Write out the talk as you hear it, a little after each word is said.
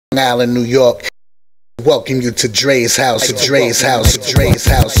Island, New York. Welcome you to Dre's house, Dre's house, Dre's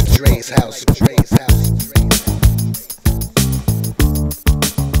house, Dre's house, Dre's house.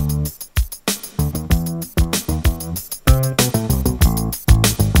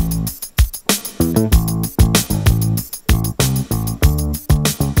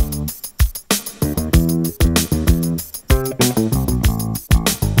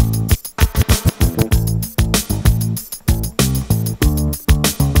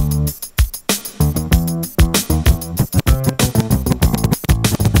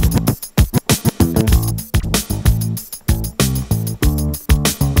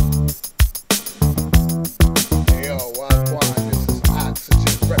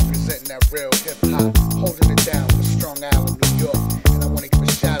 Real hip hop, holding it down for Strong Island, New York. And I want to give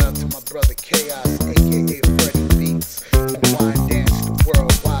a shout out to my brother Chaos, aka Freddie Beats, and Wine Dance to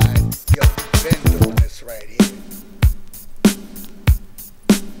Worldwide. Yo, been doing this right here.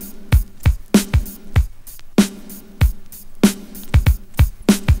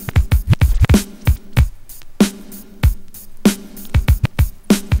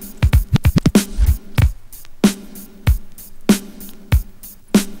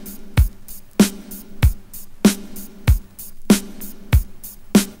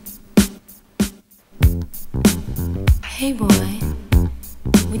 Hey boy,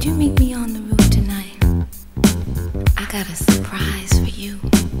 would you meet me on the roof tonight? I got a surprise for you.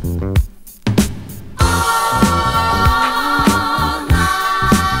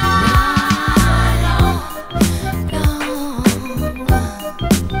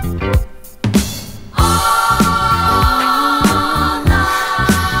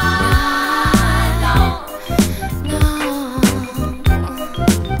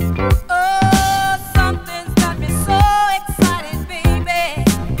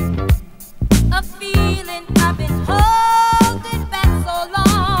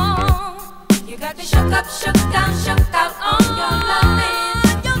 Shook out on your loving,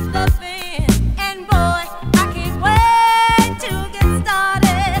 and boy, I can't wait to get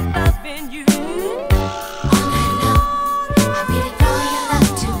started loving you. All night long, I'm waiting for your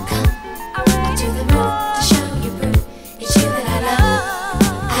love to come up to the roof to show you proof. It's you that I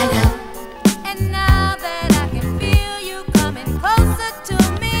love. And now that I can feel you coming closer to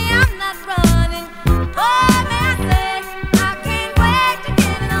me, I'm not running. Boy, may I say, I can't wait to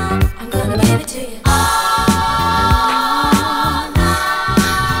get it on. I'm gonna give it to you.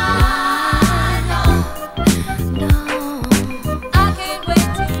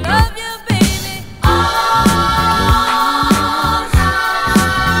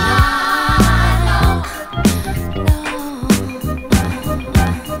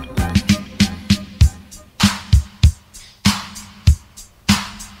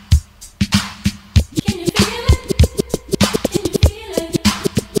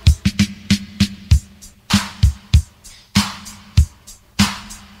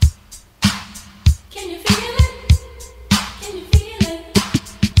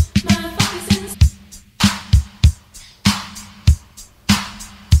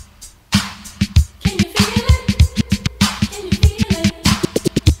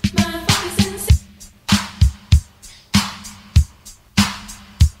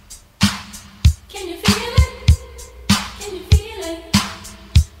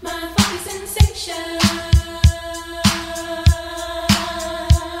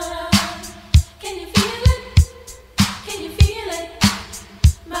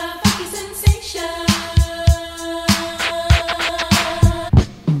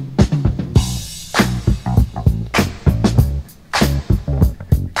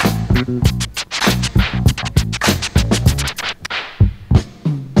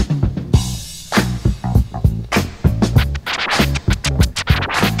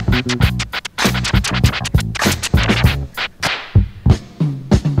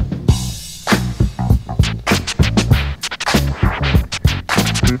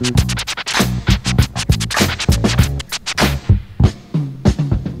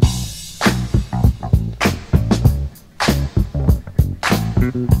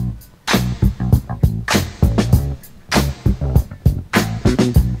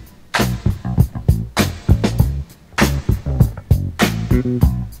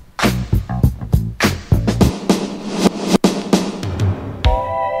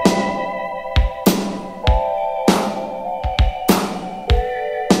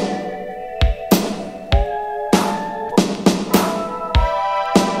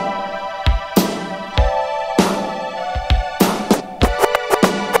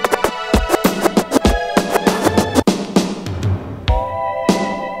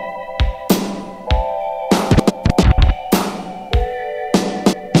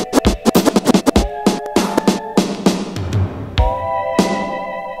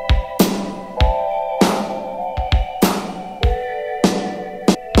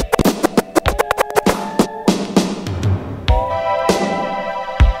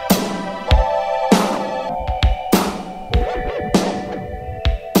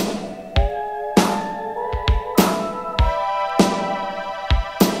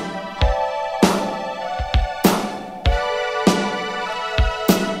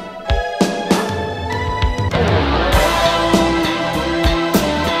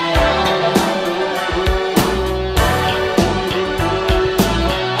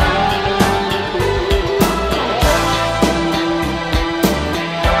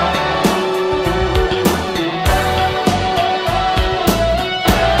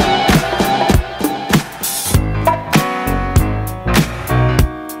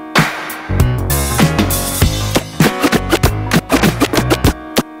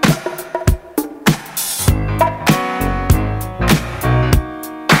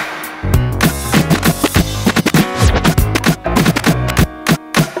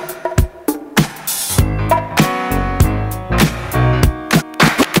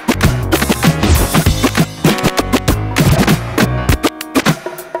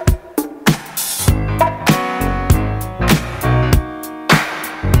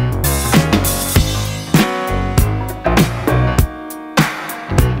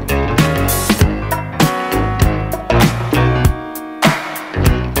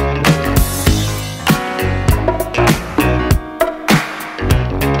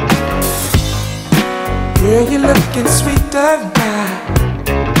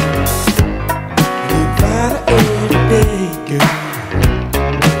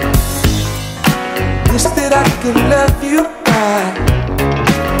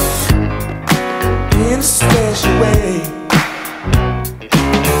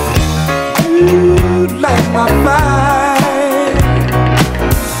 light my fire.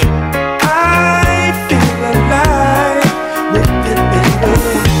 I feel alive with it, baby.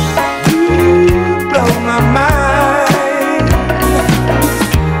 You blow my mind.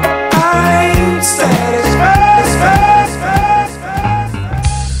 I'm satisfied.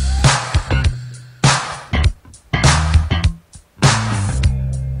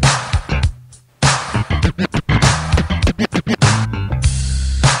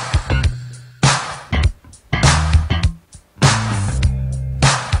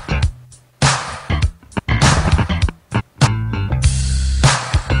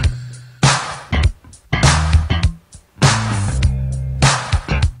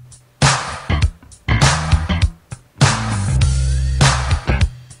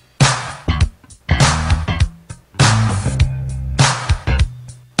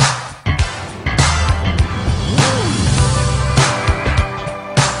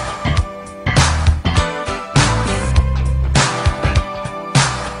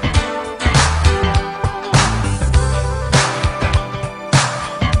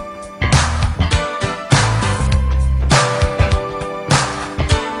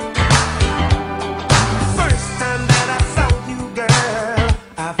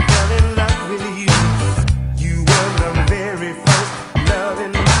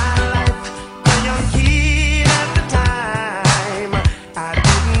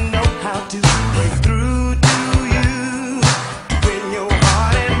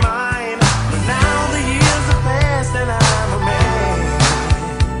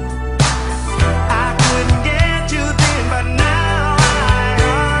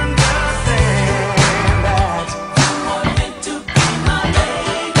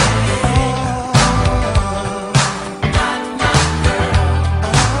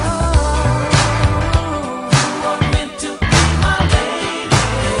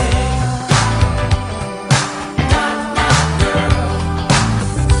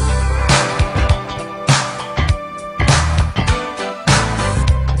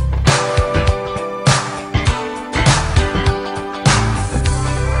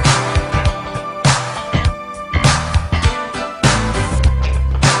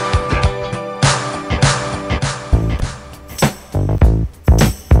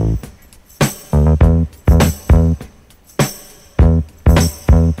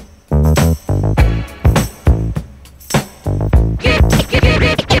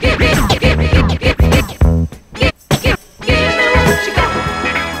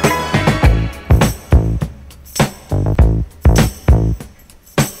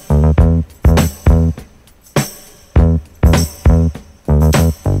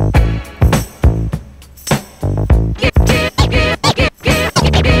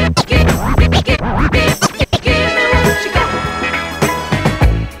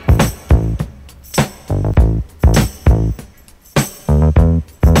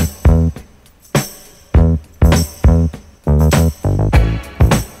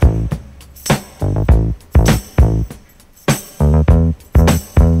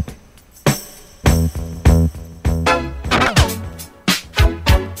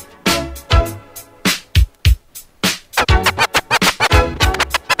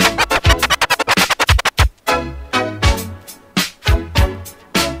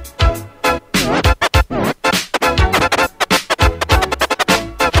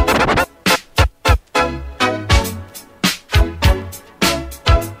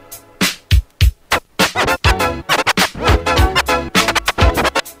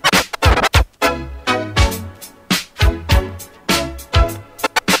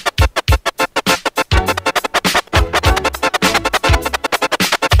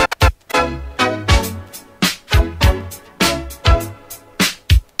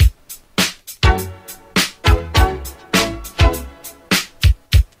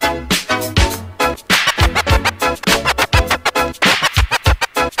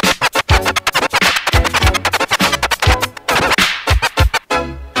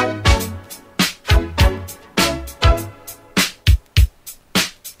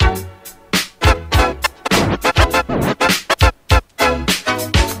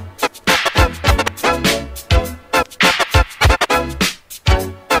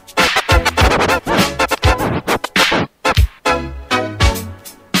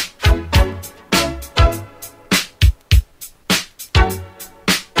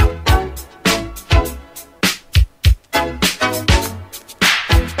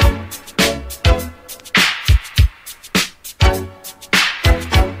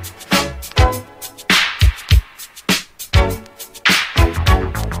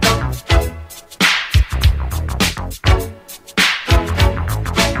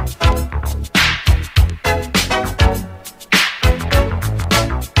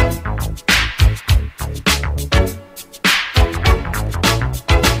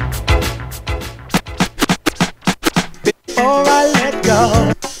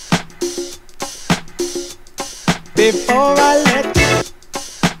 before I let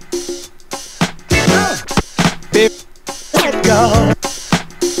let go.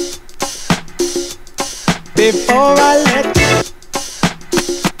 Before I let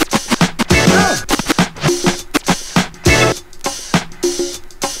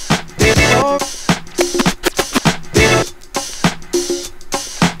before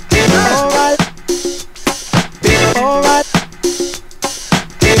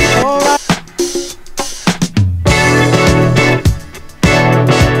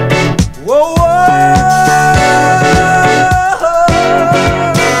whoa, whoa.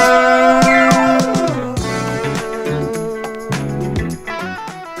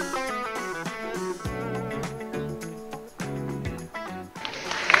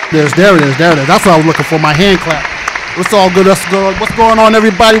 There it is. That's what I was looking for, my hand clap. What's all good? What's going on,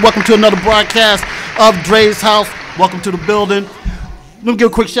 everybody? Welcome to another broadcast of Dre's House. Welcome to the building. Let me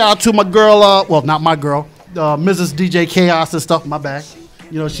give a quick shout out to my girl, well, not my girl, Mrs. DJ Chaos and stuff, my bad.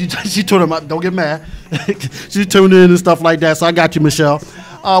 You know, she tuned in, don't get mad. She tuned in and stuff like that, so I got you, Michelle.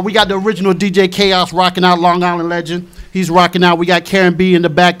 We got the original DJ Chaos rocking out, Long Island legend. He's rocking out. We got Karen B in the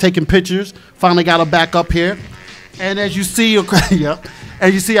back taking pictures. Finally got her back up here. And as you see,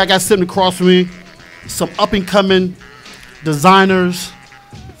 as you see, I got sitting across from me some up-and-coming designers,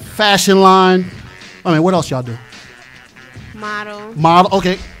 fashion line. I mean, what else y'all do? Model,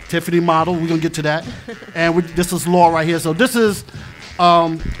 okay. Tiffany model. We're going to get to that. And this is Law right here. So this is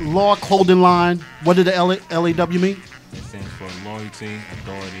Law clothing line. What did the LAW mean? It stands for Loyalty,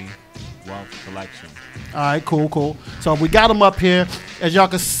 Authority, Wealth, Collection. All right, cool. So we got them up here. As y'all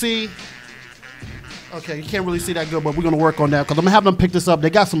can see, okay, you can't really see that good, but we're going to work on that because I'm going to have them pick this up. They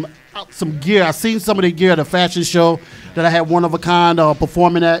got some gear. I seen some of their gear at a fashion show that I had one of a kind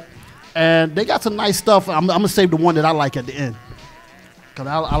performing at. And they got some nice stuff. I'm going to save the one that I like at the end because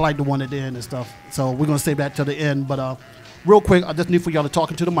I like the one at the end and stuff. So we're going to save that till the end. But real quick, I just need for y'all to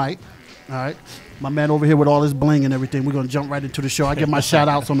talk into the mic. All right. My man over here with all his bling and everything. We're going to jump right into the show. I give my shout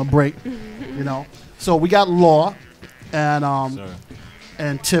outs on the break, you know. So we got Law and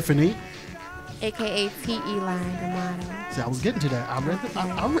Tiffany. AKA T. Eli, the model. See, I was getting to that. I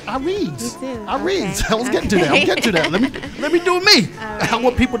read. You too. I read. Okay. I was getting to that. I'm getting to that. Let me do me. Right. I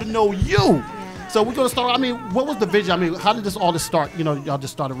want people to know you. Yeah. So we're gonna start. I mean, what was the vision? I mean, how did all this start? You know, y'all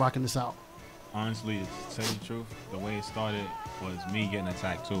just started rocking this out. Honestly, to tell you the truth, the way it started was me getting a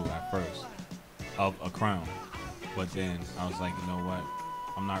tattoo at first of a crown. But then I was like, you know what?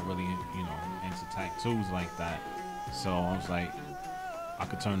 I'm not really, into tattoos like that. So I was like, I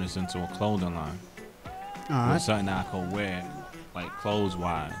could turn this into a clothing line. All right. With something that I could wear, like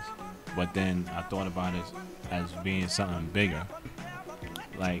clothes-wise. But then I thought about it as being something bigger,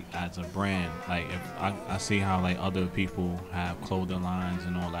 like as a brand. Like if I see how like other people have clothing lines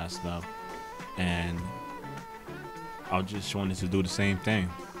and all that stuff, and I just wanted to do the same thing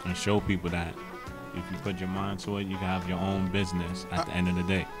and show people that if you put your mind to it, you can have your own business at the end of the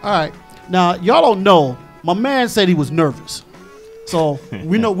day. All right. Now y'all don't know. My man said he was nervous. So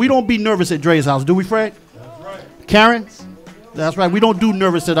we know we don't be nervous at Dre's house, do we, Fred? That's right. Karen? That's right. We don't do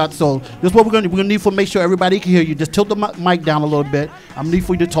nervous at that. So this is what we're gonna need for make sure everybody can hear you. Just tilt the mic down a little bit. I'm gonna need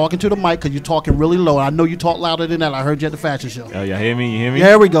for you to talk into the mic because you're talking really low. I know you talk louder than that. I heard you at the fashion show. Oh, you hear me? You hear me?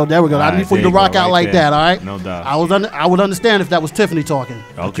 There we go. All I need right, for you to rock out like that. All right. No doubt. I would understand if that was Tiffany talking.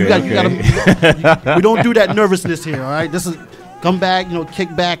 Okay. We don't do that nervousness here. All right. This is. Come back,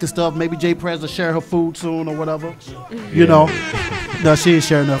 kick back and stuff. Maybe Jay Prez will share her food soon or whatever. You know. No, she ain't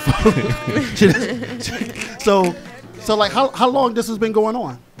sharing her food. So like, how long this has been going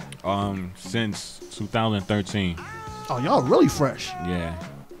on? Since 2013. Oh, y'all really fresh. Yeah.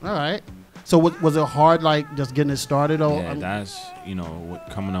 All right. So was it hard, like, just getting it started? Or, yeah, that's,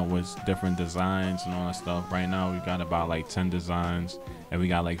 coming up with different designs and all that stuff. Right now, we got about, like, 10 designs, and we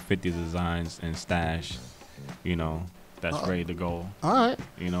got, like, 50 designs in stash, that's ready to go. All right.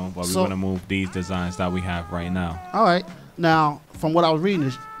 But we're going to move these designs that we have right now. All right. Now, from what I was reading,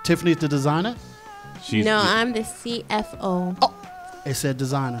 is Tiffany's the designer? I'm the CFO. Oh, it said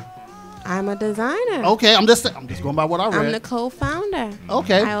designer. I'm a designer. Okay, I'm just going by what I read. I'm the co-founder.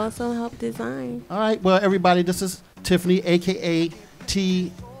 Okay. I also help design. All right. Well, everybody, this is Tiffany, a.k.a.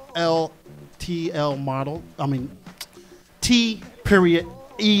 TL model. I mean, T.E.L.I.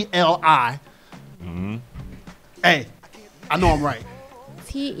 Mm-hmm. Hey, I know I'm right.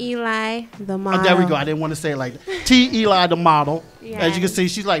 T. Eli, the model. Oh, there we go. I didn't want to say it like that. T. Eli, the model. Yeah. As you can see,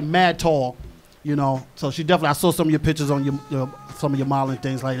 she's like mad tall, So she definitely, I saw some of your pictures on some of your modeling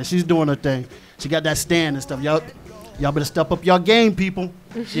things like that. She's doing her thing. She got that stand and stuff. Y'all better step up your game, people.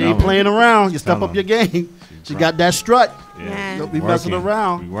 She ain't playing around. You step up your game. She got that strut. Yeah. Don't be messing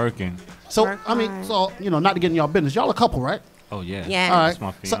around. We working. So Work I mean, hard. so not to get in y'all business. Y'all a couple, right? Oh yeah. Yeah. All right. That's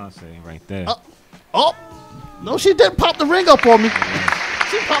my So- fiance right there. Oh, no, she didn't pop the ring up on me.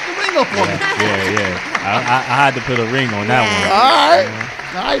 She popped the ring up on me. Yeah. I had to put a ring on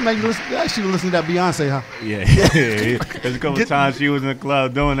that All right, man. You should listen to that Beyonce, huh? one. Yeah. There's a couple times she was in the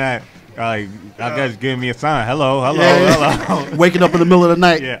club doing that. Like, I guess giving me a sign. Hello. Yeah. Waking up in the middle of the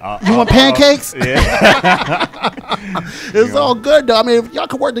night. Yeah. You want pancakes? Yeah. It's all good though. I mean, if y'all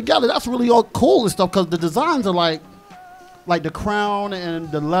can work together, that's really all cool and stuff. Because the designs are like the crown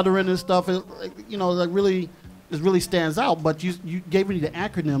and the lettering and stuff. Like really, it really stands out. But you gave me the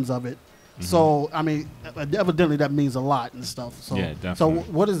acronyms of it. So I mean, evidently that means a lot and stuff. So Yeah, So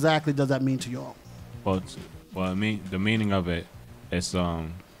definitely. what exactly does that mean to y'all? Well, I mean, the meaning of it is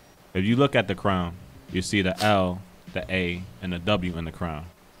if you look at the crown, you see the L, the A, and the W in the crown.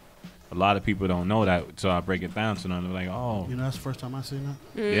 A lot of people don't know that, so I break it down to them. They're like, "Oh, That's the first time I seen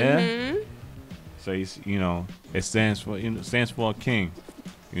that. yeah." So it stands for a king.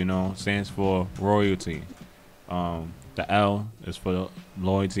 Stands for royalty. The L is for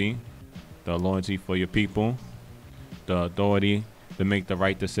loyalty, the loyalty for your people, the authority to make the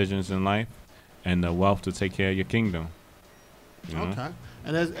right decisions in life, and the wealth to take care of your kingdom. Okay.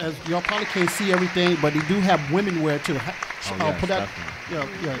 And as y'all probably can't see everything, but they do have women wear too. yes, Put that.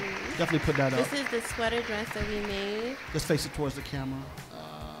 definitely. Yeah, definitely put that up. This is the sweater dress that we made. Just face it towards the camera.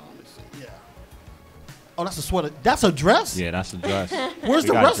 Let me see. Yeah. Oh, that's a sweater. That's a dress? Yeah, that's the dress. Where's We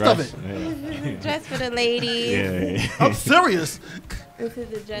the got rest of dress. it? Dress for the ladies. Yeah. I'm serious. This is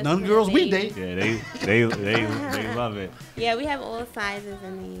the dress None for girls the we ladies. date. Yeah, they love it. Yeah, we have all sizes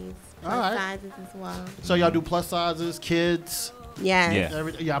in these. All Plus right. sizes as well. So y'all do plus sizes, kids. Yes. Yeah.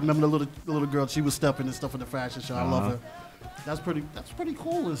 Yeah, I remember the little girl. She was stepping and stuff in the fashion show. I love Uh-huh. her. That's pretty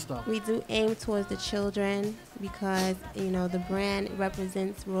cool and stuff. We do aim towards the children because, the brand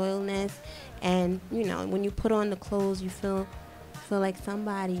represents royalness. And, when you put on the clothes, you feel like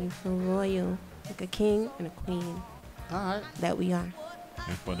somebody. You feel royal, like a king and a queen All right. that we are.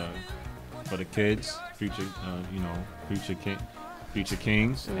 And for the kids, future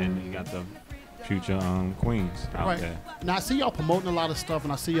kings, and you got the future queens out Right. there. Now I see y'all promoting a lot of stuff,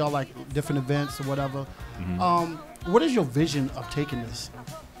 and I see y'all like different events or whatever. Mm-hmm. What is your vision of taking this?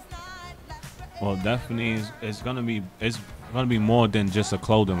 Well, definitely, it's gonna be more than just a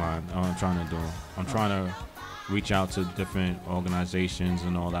clothing line. I'm trying to do. I'm trying to reach out to different organizations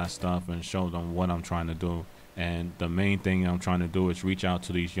and all that stuff, and show them what I'm trying to do. And the main thing I'm trying to do is reach out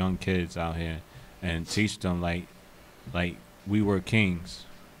to these young kids out here and teach them like we were kings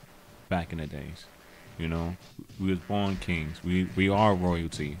back in the days. We was born kings. We are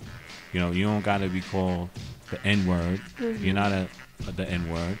royalty. You don't gotta be called the N-word. You're not the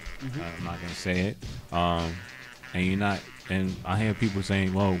N-word. I'm not gonna say it. And you're not. And I hear people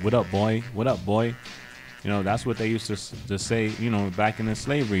saying, "Well, what up, boy? What up, boy?" That's what they used to say. Back in the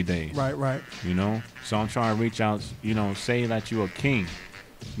slavery days. Right. So I'm trying to reach out. Say that you're a king.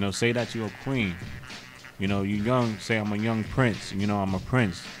 Say that you're a queen. You're young. Say I'm a young prince. I'm a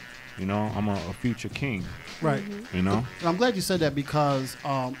prince. I'm a future king. Right. You know? And I'm glad you said that because,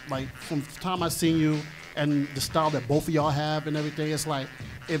 like, from the time I seen you and the style that both of y'all have and everything, it's like,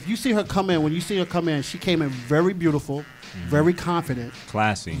 if you see her come in, when you see her come in, she came in very beautiful, very confident,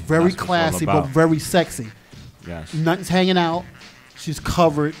 Classy. very That's what it's all classy, but about. very sexy. Yes. Nothing's hanging out. She's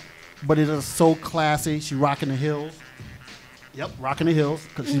covered, but it is so classy. She rocking the heels. Yep, rocking the heels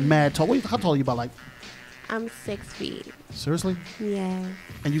because she's mad tall. How tall are you? About like, I'm 6 feet. seriously? Yeah.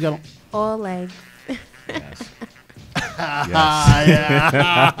 And you got All legs. Yes.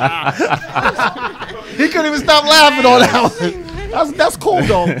 he couldn't even stop laughing on that one. That's cool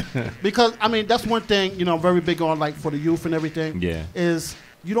though, because I mean that's one thing I'm very big on, like for the youth and everything. Yeah. Is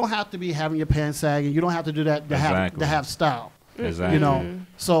you don't have to be having your pants sagging. You don't have to do that to Exactly. have style. Exactly.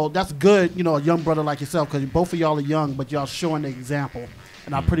 So that's good. A young brother like yourself, because both of y'all are young, but y'all showing the example,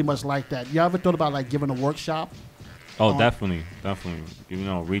 and I pretty much like that. You ever thought about like giving a workshop? Oh, definitely.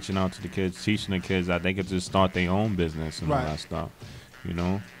 Reaching out to the kids, teaching the kids that they could just start their own business and all Right. that stuff.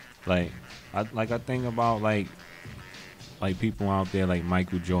 Like I think about like people out there like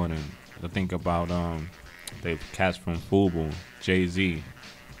Michael Jordan. I think about the cats from FUBU, Jay-Z.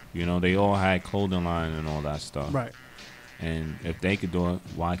 They all had clothing line and all that stuff. Right. And if they could do it,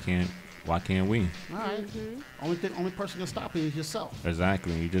 why can't we? All right. Only person can stop you is yourself.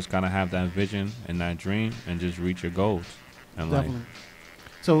 Exactly. You just gotta have that vision and that dream and just reach your goals. And Definitely.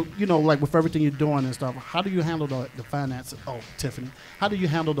 So, like with everything you're doing and stuff, how do you handle the finances? Oh, Tiffany, how do you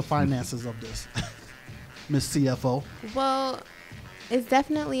handle the finances of this, Miss CFO? Well, It's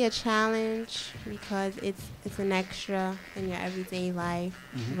definitely a challenge because it's an extra in your everyday life.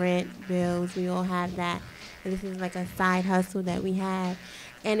 Rent, bills, we all have that. And this is like a side hustle that we have.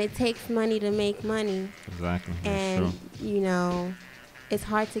 And it takes money to make money. Exactly. That's And, true. you know, it's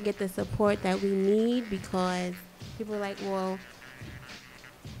hard to get the support that we need because people are like, well,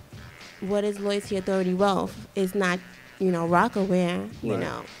 what is loyalty, authority, wealth? It's not, you know, Rockaware, you Right.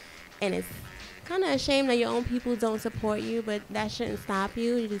 know. And it's kind of a shame that your own people don't support you, but that shouldn't stop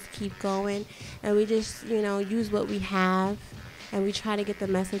you. You just keep going. And we just, you know, use what we have and we try to get the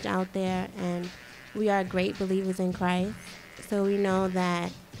message out there. And we are great believers in Christ. So we know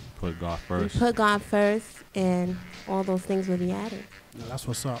that Put God we first. put God first and all those things will be added. Yeah, that's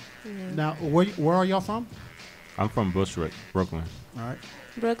what's up. Yeah. Now, where are y'all from? I'm from Bushwick, Brooklyn. All right.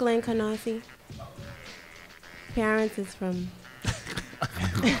 Brooklyn, Canarsie. Parents is from.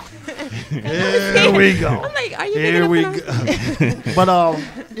 Here we go. I'm like, are you Here we thinking of Canarsie? go.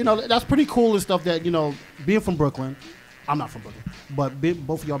 But you know, that's pretty cool and stuff. That, you know, being from Brooklyn, I'm not from Brooklyn, but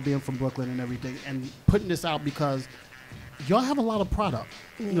both of y'all being from Brooklyn and everything, and putting this out because y'all have a lot of product.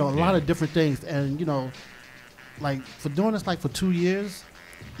 You know, a lot of different things, and you know, like for doing this like for 2 years,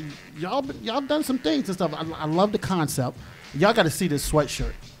 y'all done some things and stuff. I love the concept. Y'all got to see this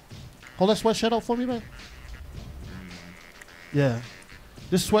sweatshirt. Hold that sweatshirt up for me, man. Yeah,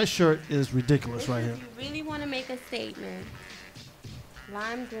 this sweatshirt is ridiculous right here. If you really want to make a statement,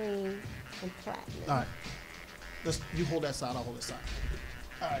 lime green and platinum. All right. You hold that side, I'll hold this side.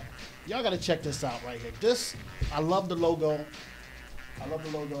 All right. Y'all got to check this out right here. This, I love the logo.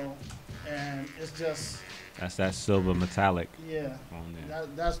 And it's just, That's that silver metallic yeah, on there.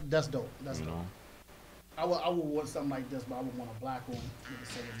 that's dope. That's You dope. know? I would want something like this, but I would want a black one with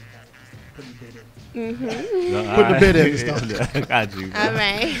a silver metallic. Put the bid in. No, Put the bid in and stuff. I got you. Bro. All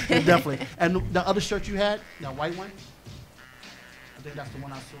right. Yeah, definitely. And the other shirt you had, that white one, I think that's the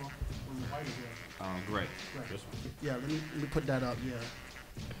one I saw. Was it white or red? Great. Right. This one. Yeah, let me put that up. Yeah,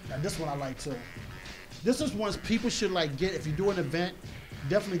 now this one I like too. This is ones people should like get if you do an event.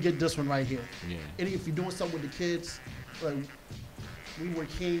 Definitely get this one right here. Yeah. And if you're doing something with the kids, like we were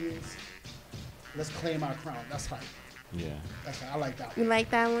kings, let's claim our crown. That's hype. Yeah. That's hype. I like that You one. like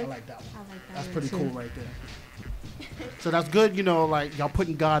that one? I like that one. I like that That's one pretty too. cool right there. So that's good, you know, like y'all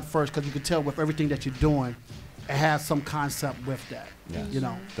putting God first because you can tell with everything that you're doing, it has some concept with that. Yes. You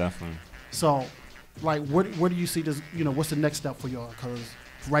know. Definitely. So, like, where do you see this? You know, what's the next step for y'all? Because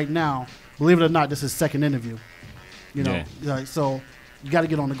right now, believe it or not, this is second interview. You know, Yeah. like, so you got to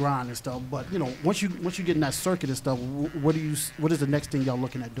get on the grind and stuff. But you know, once you get in that circuit and stuff, what is the next thing y'all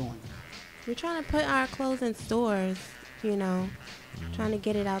looking at doing? We're trying to put our clothes in stores, you know, trying to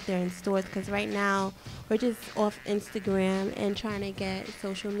get it out there in stores because right now we're just off Instagram and trying to get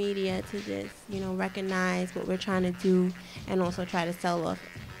social media to just, you know, recognize what we're trying to do and also try to sell off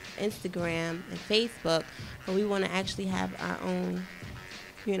Instagram and Facebook. But we want to actually have our own,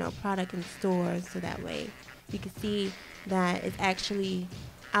 you know, product in stores so that way we can see that it's actually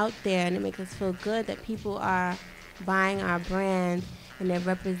out there and it makes us feel good that people are buying our brand and they're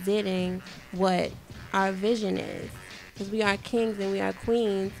representing what our vision is. Because we are kings and we are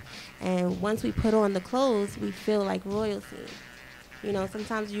queens, and once we put on the clothes, we feel like royalty. You know,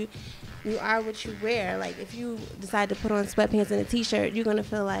 sometimes you are what you wear. Like if you decide to put on sweatpants and a t-shirt, you're gonna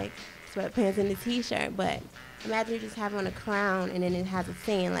feel like sweatpants and a t-shirt. But imagine you just have on a crown and then it has a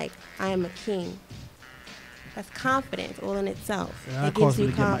saying like, "I am a king." That's confidence all in itself. Yeah, that It caused gives me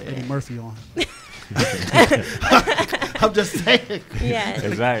you to get my Eddie confidence. Murphy on. I'm just saying. Yes.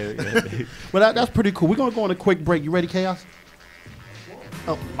 Exactly. But that's pretty cool. We're gonna go on a quick break. You ready, Chaos?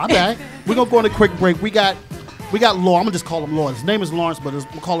 Oh, my bad. We're gonna go on a quick break. We got Law. I'm gonna just call him Law. His name is Lawrence, but we'll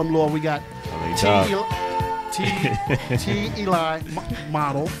call him Law. We got T. Eli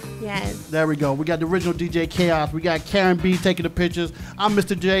model. Yes. There we go. We got the original DJ Chaos. We got Karen B taking the pictures. I'm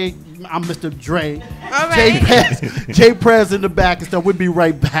Mr. J. I'm Mr. Dre. All right. J Prez in the back and stuff. We'll be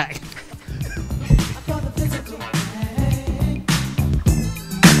right back.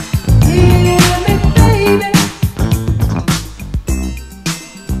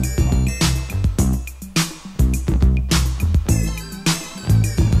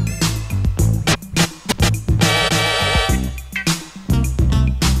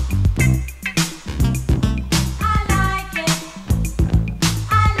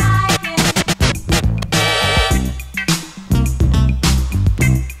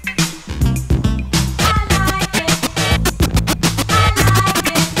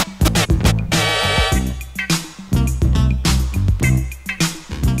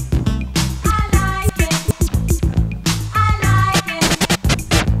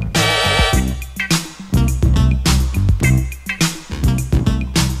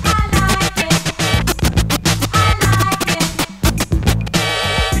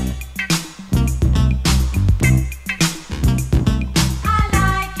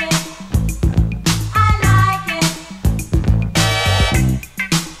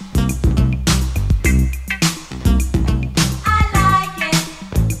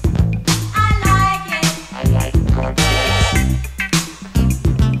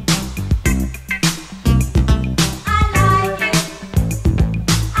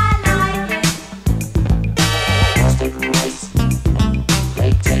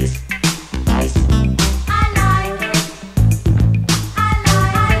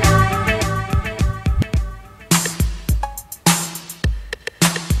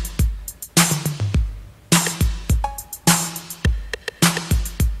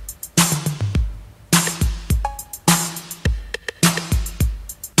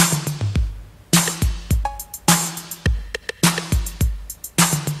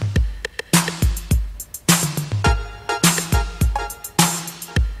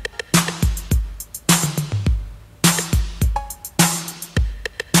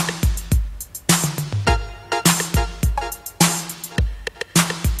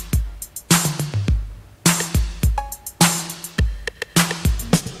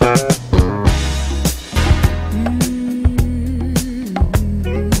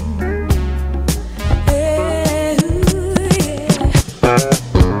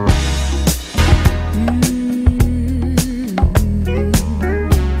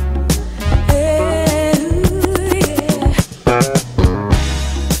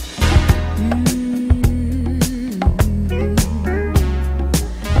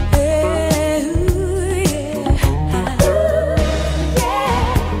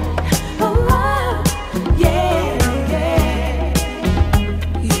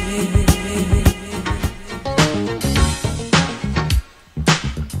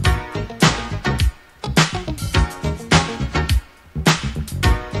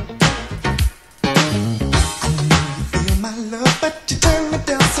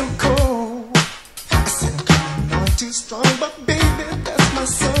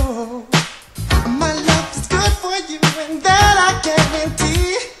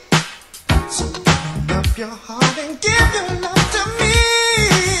 your heart and give your love to me.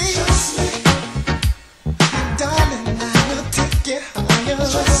 Trust me, darling, I will take it higher.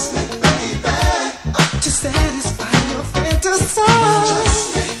 Trust me, baby, to satisfy your fantasy.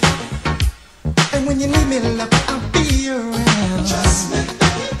 Trust me, and when you need me, love, I'll be around. Trust me,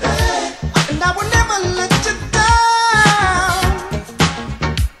 baby, and I will never let you down.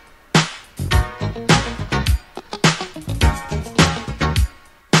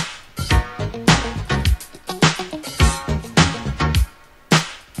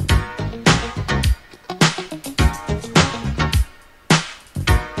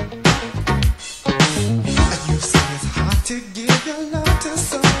 You say it's hard to give your love to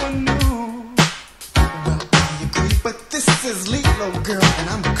someone new. Well, I agree, but this is legal, girl, and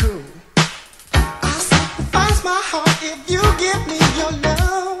I'm cool. I'll sacrifice my heart if you give me your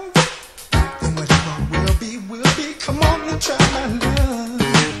love. And whatever will be, come on and try my love.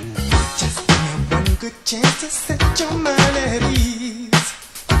 Just give me one good chance to set your mind at ease.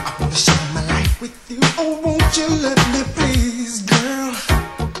 I wanna share my life with you, oh won't you let me please, girl.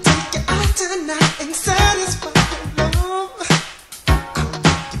 Take you out tonight and satisfy your love. I'll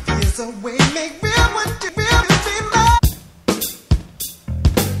take your fears away, make real what you really be mine.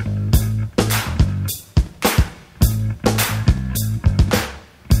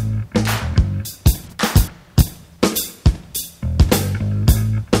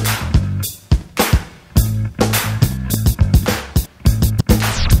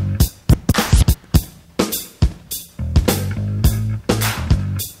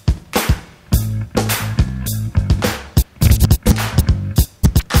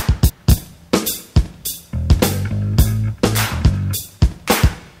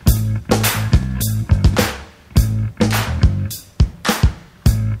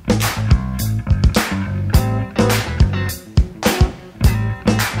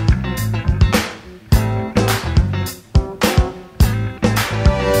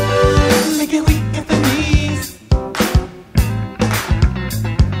 Make it weak at the knees.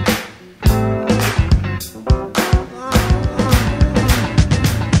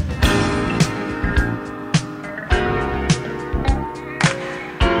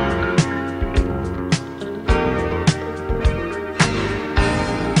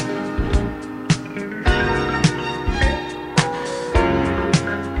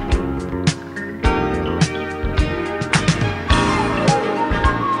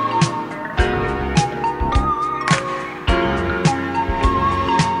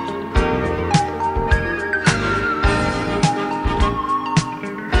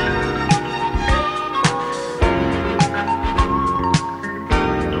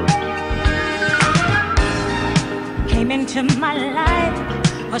 Came into my life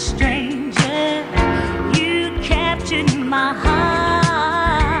a stranger. You captured my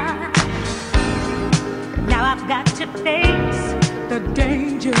heart. Now I've got to face the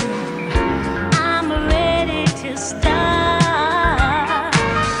danger. I'm ready to start.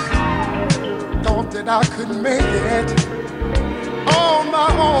 Thought that I could make it on my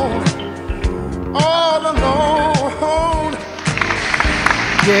own, all alone.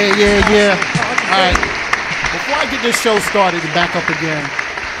 Yeah. All right. Before I get this show started, to back up again,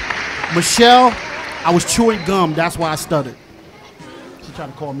 Michelle, I was chewing gum. That's why I stuttered. She tried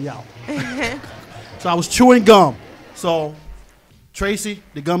to call me out. So I was chewing gum. So, Tracy,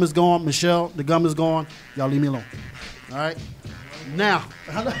 the gum is gone. Michelle, the gum is gone. Y'all leave me alone. All right? Now,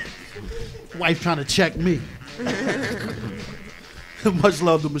 wife trying to check me. Much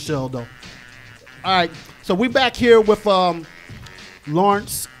love to Michelle, though. All right. So we back here with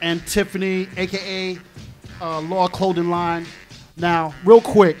Lawrence and Tiffany, a.k.a. Law Clothing Line. Now, real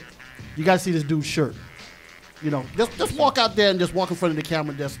quick, you guys see this dude's shirt. You know, just walk out there and just walk in front of the camera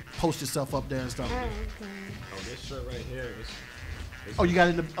and just post yourself up there and stuff. Oh, this shirt right here is. Oh, you got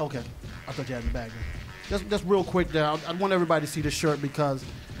it in the, okay. I thought you had it in the bag. Just real quick there. I want everybody to see this shirt because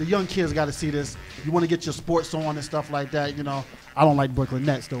the young kids got to see this. You want to get your sports on and stuff like that, you know. I don't like Brooklyn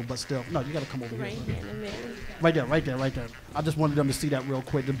Nets though, but still. No, you got to come over Right here. here in the middle. Right there. I just wanted them to see that real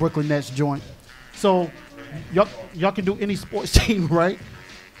quick. The Brooklyn Nets joint. So, y'all can do any sports team, right?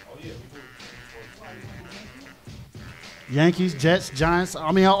 Yankees, Jets, Giants.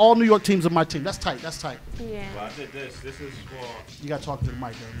 I mean, all New York teams are my team. That's tight. Yeah. Well, I did this. This is for. You got to talk to the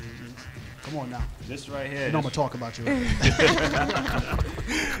mic, though. Come on now. This right here. You know I'm going to talk about you.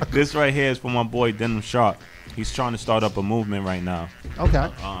 This right here is for my boy Denim Sharp. He's trying to start up a movement right now. Okay.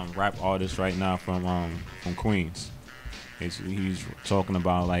 Rap artist right now from Queens. He's talking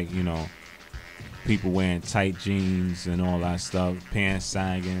about, like, you know, people wearing tight jeans and all that stuff, pants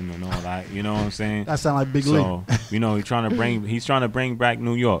sagging and all that. You know what I'm saying? That sound like Big Lee. So, you know, he's trying to bring back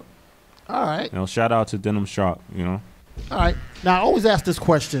New York. All right. You know, shout out to Denim Sharp. You know. All right. Now, I always ask this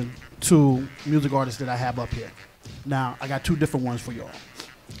question to music artists that I have up here. Now, I got two different ones for y'all.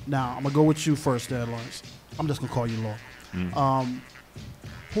 Now, I'm going to go with you first there, Lawrence. I'm just going to call you Law.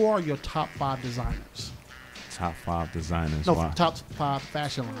 Who are your top 5 designers? Top 5 designers. No, Wow. top 5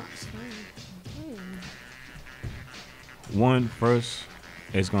 fashion lines. One first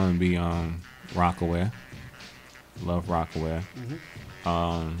is going to be Rockaware. Love Rockaware.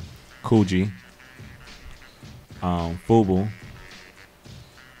 Coogee. Fubu.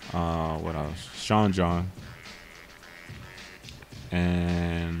 What else? Sean John.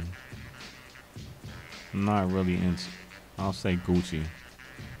 And I'm not really into. I'll say Gucci.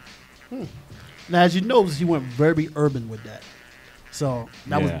 Now, as you notice, he went very urban with that. So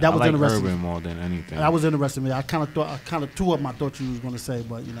that was I that was like interesting. urban more than anything. That was interesting. I kind of two of them I thought you was going to say,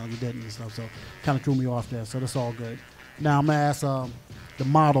 but you didn't and stuff. So kind of threw me off there. So that's all good. Now I'm gonna ask the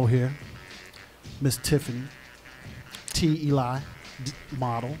model here, Miss Tiffany T. Eli,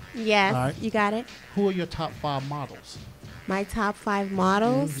 model. Yes, All right. you got it. Who are your top 5 models? My top 5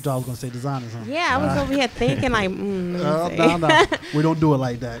 models. You thought I was gonna say designers, huh? Yeah, I was over here thinking like, let me see. No, we don't do it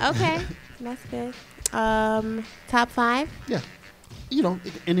like that. Okay, that's good. Top 5. Yeah,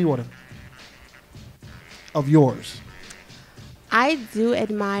 any order of yours. I do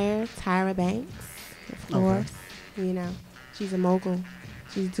admire Tyra Banks, of Okay. course. She's a mogul.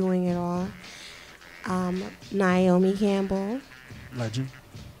 She's doing it all. Naomi Campbell. Legend.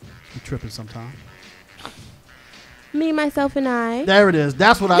 Be tripping sometime. Me, myself, and I. There it is.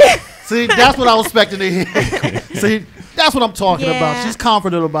 That's what I see. That's what I was expecting to hear. See, that's what I'm talking Yeah. about. She's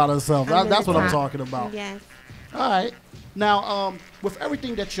confident about herself. I'm That's in what the I'm top. talking about. Yes. All right. Now, with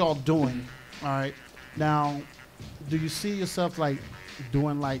everything that y'all doing, all right. Now, do you see yourself like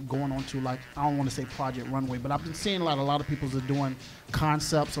doing going on to I don't want to say Project Runway, but I've been seeing a lot of people are doing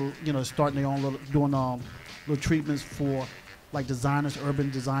concepts, starting their own doing little treatments for like designers, urban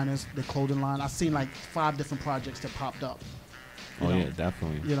designers, the clothing line. I've seen 5 different projects that popped up. You know? Yeah,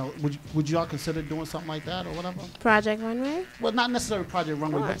 definitely. Would y'all consider doing something like that or whatever? Project Runway? Well, not necessarily Project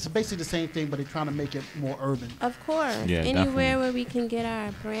Runway, Sure. but it's basically the same thing, but they're trying to make it more urban. Of course. Yeah, Anywhere definitely. where we can get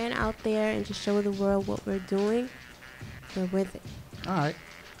our brand out there and just show the world what we're doing, we're with it. All right.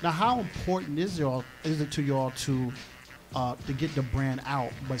 Now, how important is it to y'all to get the brand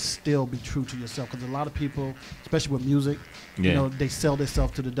out, but still be true to yourself? Because a lot of people, especially with music, Yeah. they sell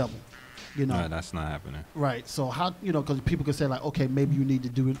themselves to the devil. No, that's not happening. Right. So how because people can say okay, maybe you need to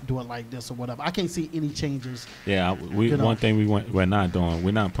do it like this or whatever. I can't see any changes. Yeah, one thing we're not doing.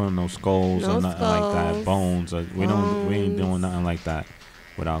 We're not putting no skulls No or nothing like that. skulls. Bones. We ain't doing Bones. nothing like that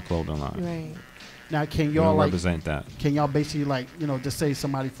with our clothing line. Right. Now, can We y'all don't represent that. can y'all basically just say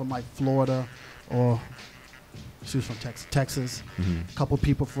somebody from Florida or she was from Texas, a couple of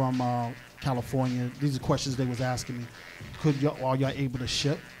people from California. These are questions they was asking me. Are y'all able to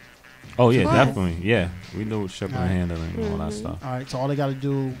ship? Oh yeah, course. definitely. Yeah, we do shipping All right. and handling and all that stuff. All right, so all they got to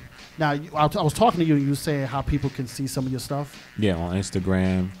do. Now, I was talking to you, and you were saying how people can see some of your stuff. Yeah, on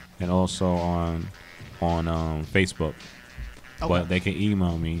Instagram and also on Facebook. Okay. But they can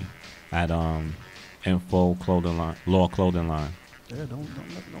email me at info clothing line, law clothing line. Yeah, don't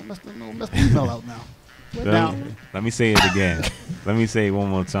mess the email out now. Now, Let me say it again. Let me say it one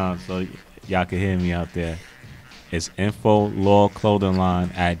more time so y'all can hear me out there. It's info law clothing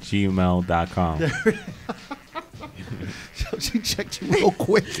line at gmail.com. she checked you real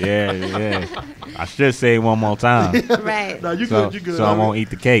quick. Yeah. I should say it one more time. Right. No, you So, good. You good. so I won't eat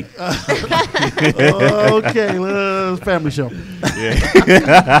the cake. Okay, family show.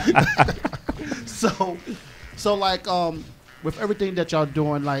 Yeah. So with everything that y'all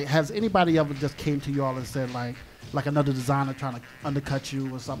doing, has anybody ever just came to y'all and said like another designer trying to undercut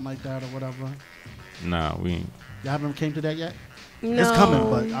you or something like that or whatever? Nah, we ain't. Y'all haven't came to that yet? No. It's coming,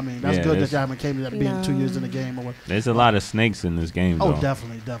 but I mean that's Yeah, good that it's- y'all haven't came to that being 2 years in the game or what. There's a lot of snakes in this game, Oh, though.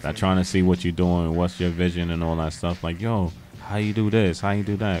 definitely. That trying to see what you're doing, what's your vision and all that stuff. Like, yo, how you do this? How you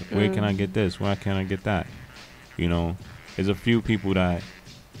do that? Where can I get this? Where can I get that? There's a few people that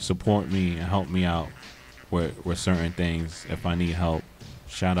support me and help me out with certain things if I need help.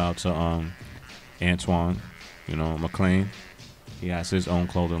 Shout out to Antoine, McLean. He has his own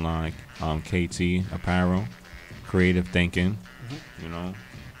clothing line, KT Apparel, Creative Thinking,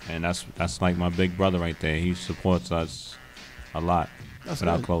 and that's like my big brother right there. He supports us a lot That's with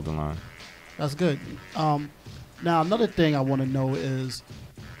our good. clothing line. That's good. Now another thing I want to know is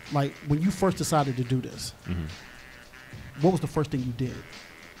when you first decided to do this, what was the first thing you did?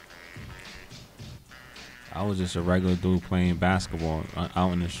 I was just a regular dude playing basketball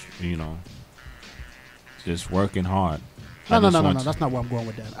out in the, just working hard. I No, just no, no, want no. to- That's not where I'm going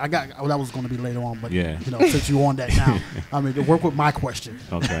with that. That was going to be later on, but Yeah. you know, since you on that now, I mean, to work with my question.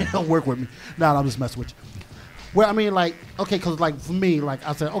 Okay. Don't work with me. No, I'm just messing with you. Well, I mean, like, okay, because like for me, like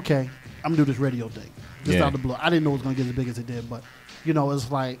I said, okay, I'm gonna do this radio thing. Just Yeah. out of the blue. I didn't know it was gonna get as big as it did, but you know,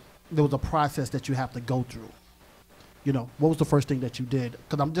 it's like there was a process that you have to go through. You know, what was the first thing that you did?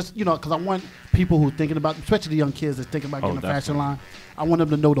 Because I'm just, you know, because I want people who are thinking about, especially the young kids that's thinking about Oh, getting a fashion definitely. line, I want them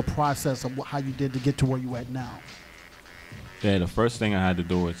to know the process of how you did to get to where you at now. Yeah, the first thing I had to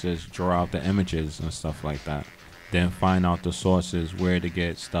do was just draw out the images and stuff like that. Then find out the sources, where to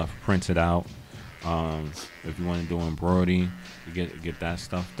get stuff printed out. If you want to do embroidery, you get that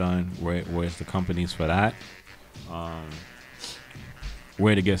stuff done. Where's the companies for that?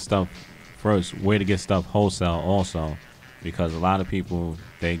 Where to get stuff first? Where to get stuff wholesale also? Because a lot of people,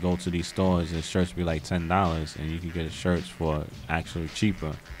 they go to these stores and shirts be like $10, and you can get shirts for actually cheaper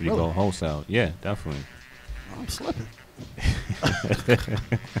if you Really? go wholesale. Yeah, definitely. I'm slipping.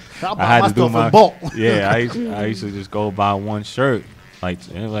 I had to do my in bulk. Yeah, I used to just go buy one shirt, like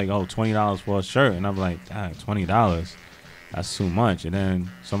it was like $20 for a shirt, and I'm like, $20, that's too much. And then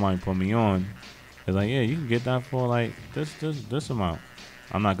somebody put me on. It's like, yeah, you can get that for like this amount.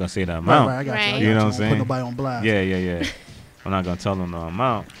 I'm not gonna say the amount. Right, I got you. I Right. got You know what I'm Don't saying? Put nobody on blast. Yeah. I'm not gonna tell them the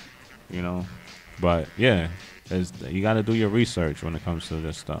amount, you know. But yeah, you got to do your research when it comes to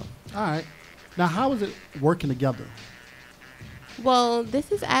this stuff. All right. Now, how is it working together? Well,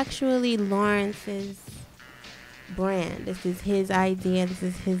 this is actually Lawrence's brand. This is his idea. This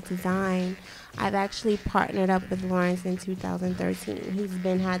is his design. I've actually partnered up with Lawrence in 2013. He's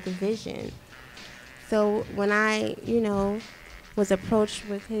had the vision. So when I, was approached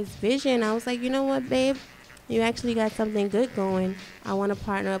with his vision, I was like, you know what, babe? You actually got something good going. I want to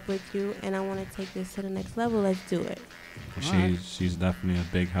partner up with you, and I want to take this to the next level. Let's do it. She's definitely a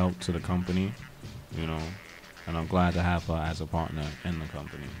big help to the company, and I'm glad to have her as a partner in the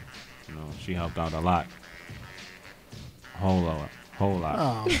company. She helped out a lot. Whole lot.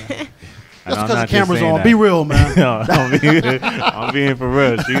 Oh, man. And That's I'm because the not just camera's saying on. that. Be real, man. No, I'm being for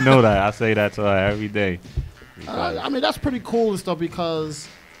real. She know that. I say that to her every day. I mean, that's pretty cool and stuff because,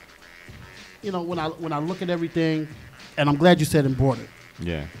 when I look at everything, and I'm glad you said embroidered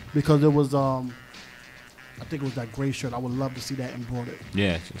Yeah. because it was, I think it was that gray shirt. I would love to see that embroidered.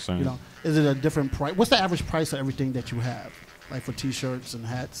 Yeah. So, Is it a different price? What's the average price of everything that you have, like for T-shirts and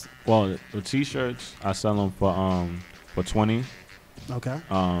hats? well, the T-shirts I sell them for $20. Okay.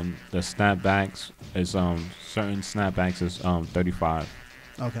 The snapbacks is certain snapbacks is $35.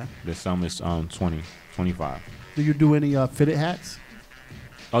 Okay. The some is $20, $25. Do you do any fitted hats?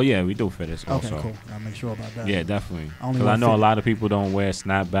 Oh yeah, we do fitteds Okay, also. cool. I'll make sure about that. Yeah, definitely. Only Because I one know a fitted. lot of people don't wear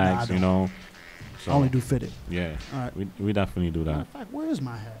snapbacks, Nah, I So I only do fitted. Yeah, All right. we definitely do Matter that. of fact, where is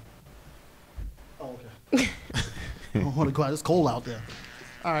my hat? Oh, okay. I don't want to go out. It's cold out there.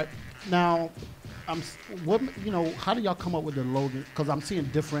 All right. Now, how do y'all come up with the logo? Because I'm seeing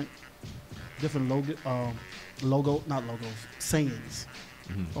different not logos, sayings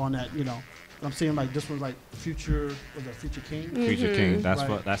on that. I'm seeing like this was like Future King. Future King.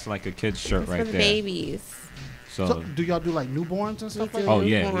 Right. That's like a kid's shirt It's right for the there. babies. So do y'all do like newborns and stuff We like do. that? Oh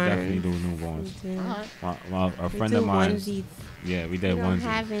yeah, we Newborns. definitely do newborns. We do. All right. Well, a We friend do of mine. onesies. Yeah, we We did don't onesies.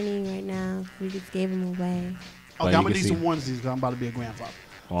 have any right now. We just gave them away. But Okay, you I'm gonna can need some see- onesies because I'm about to be a grandfather.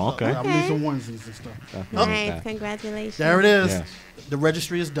 Oh, okay. So, I'm gonna need some onesies and stuff. Definitely Nice. that. Congratulations. There it is. Yes. The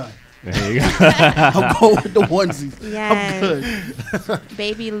registry is done. There you go. I'm going with the onesies. Yes. I'm good.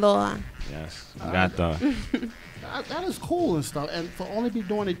 Baby law. Yes, we got the. That is cool and stuff, and for only be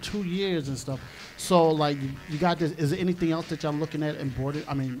doing it 2 years and stuff. So like you got this. Is there anything else that y'all looking at embroidered?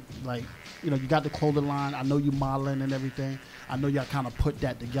 I mean, like you got the clothing line. I know you modeling and everything. I know y'all kind of put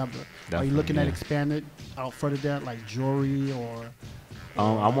that together. Are you Definitely, looking at yeah. expanded out further that like jewelry or?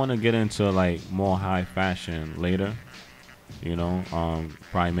 I want to get into like more high fashion later.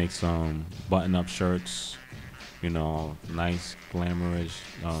 Probably make some button-up shirts. Nice, glamorous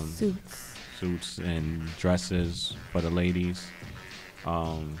suits and dresses for the ladies.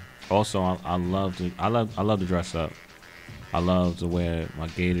 Also, I love to dress up. I love to wear my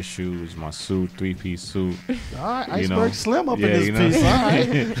gator shoes, my suit, 3-piece suit. All right, You know. Iceberg Slim up Yeah, in this piece.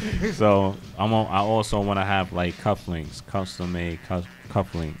 All right. So I also want to have like cufflinks, custom-made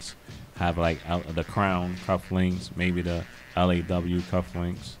cufflinks. Have like the Crown cufflinks, maybe the LAW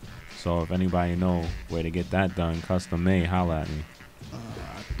cufflinks. So if anybody know where to get that done, custom made, holla at me.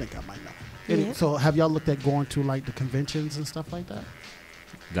 I think I might know. Yeah. So have y'all looked at going to like the conventions and stuff like that?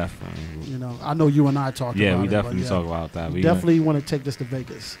 Definitely. I know you and I talked Yeah, about we it. definitely but talk about that. We definitely want to take this to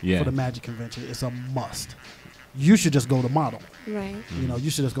Vegas Yeah. for the Magic Convention. It's a must. you should just go to model. Right. You know, you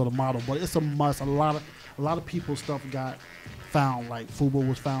should just go to model. But it's a must. A lot of people's stuff got found. Like Fubo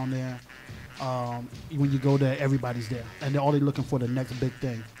was found there. When you go there, everybody's there, and they're already looking for the next big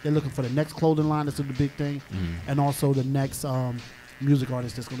thing. They're looking for the next clothing line that's the big thing, and also the next music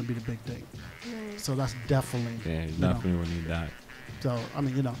artist that's going to be the big thing. Right. So that's definitely You definitely will need that. So I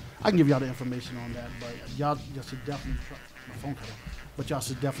mean, I can give y'all the information on that, but y'all should definitely try. My phone cut off. But y'all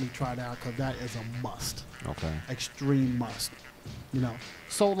should definitely try that out because that is a must. Okay. Extreme must.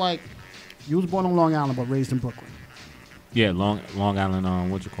 So like, you was born on Long Island but raised in Brooklyn. Yeah, Long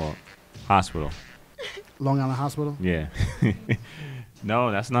Island. What you call it? Hospital. Long Island Hospital. Yeah.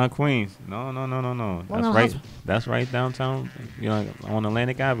 No, that's not Queens. No. That's Island right. Hospital. That's right downtown. On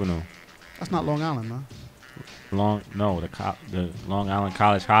Atlantic Avenue. That's not Long Island, man. The Long Island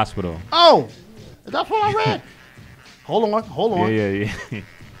College Hospital. Oh, that's what I read. Hold on. Yeah.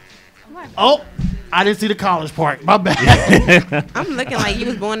 Oh, I didn't see the college part. My bad. I'm looking like you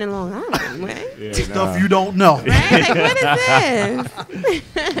was born in Long Island, right? Stuff you don't know. Right? Like, what is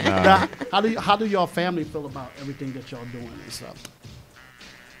this? Now, how do your family feel about everything that y'all doing and stuff?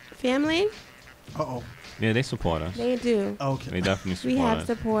 Family? Uh-oh. Yeah, they support us. They do. Okay. They definitely support We have us.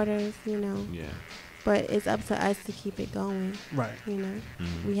 supporters, Yeah. but it's up to us to keep it going. Right.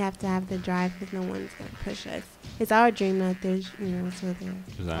 We have to have the drive because no one's going to push us. It's our dream out there, so Exactly.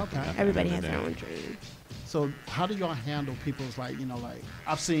 Okay. At the end everybody of has the their day. own dream. So how do y'all handle people's like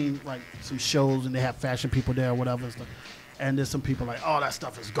I've seen like some shows and they have fashion people there or whatever and stuff, and there's some people like, oh, that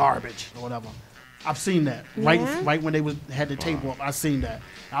stuff is garbage or whatever. I've seen that Yeah? right when they had the table up. I seen that.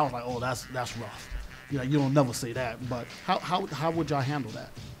 I was like, oh, that's rough. You don't never say that. But how would y'all handle that?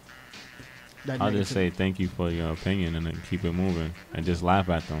 I'll just say thank you for your opinion and then keep it moving and just laugh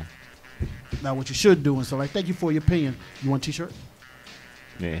at them. Now what you should do and so like, thank you for your opinion. You want a T-shirt?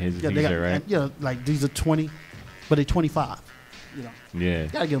 Yeah, his Yeah, t-shirt, right? and, like these are 20, but they're 25. Yeah.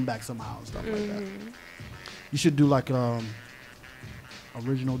 Gotta give them back somehow and stuff like that. You should do like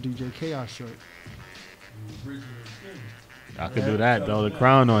original DJ Chaos shirt. I could do that. Throw the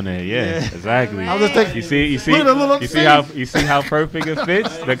crown on there. Yeah, exactly. I was just thinking, You see you see how perfect it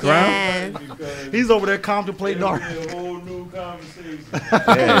fits the crown. Yes. he's over there contemplating art. A whole new conversation.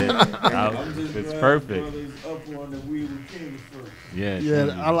 Yeah, I'm it's glad perfect. brothers up on the We Were Kings first. Yeah,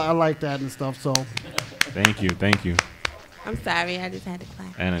 Yeah, I like that and stuff. So, thank you. I'm sorry, I just had to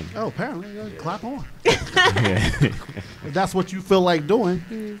clap. And apparently, clap on. yeah. If that's what you feel like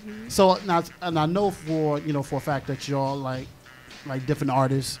doing. So now, and I know for for a fact that y'all like different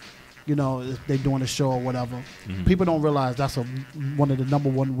artists, if they doing a show or whatever. People don't realize that's one of the number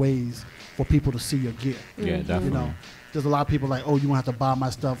one ways for people to see your gear. Yeah, definitely. There's a lot of people like, oh, you gonna have to buy my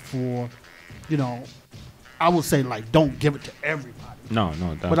stuff for, I would say like don't give it to everybody. No,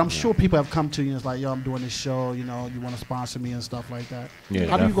 definitely. But I'm sure people have come to you and it's like, yo, I'm doing this show, you want to sponsor me and stuff like that. Yeah,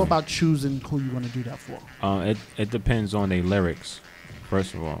 How do you go definitely. about choosing who you want to do that for? It depends on their lyrics,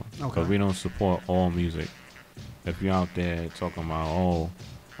 first of all, because Okay. we don't support all music. If you're out there talking about,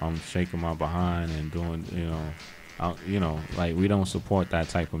 I'm shaking my behind and doing, like we don't support that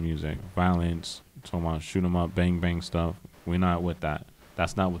type of music. Violence, talking about shoot 'em up, bang bang stuff. We're not with that.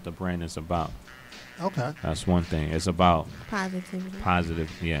 That's not what the brand is about. Okay. That's one thing. It's about Positivity.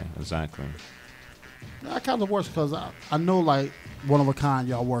 positive. Yeah, exactly. That kind of works because I know like One of a Kind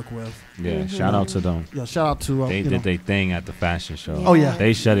y'all work with. Yeah, shout out to them. Yeah, shout out to They did their thing at the fashion show. Oh, yeah.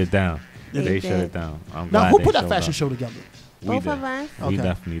 They shut it down. They They shut did. it down. I'm Now glad who they put that showed fashion up. show together? We Both did. of us. We Okay.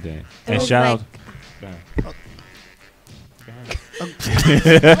 definitely did. It And was shout out.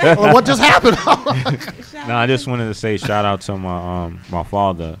 What just happened? No, I just wanted to say shout out to my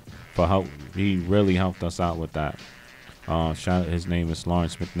father for help. He really helped us out with that. His name is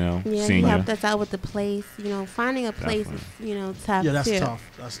Lawrence McNeil, Yeah, he Senior. helped us out with the place. Finding a place is, tough Yeah, that's too.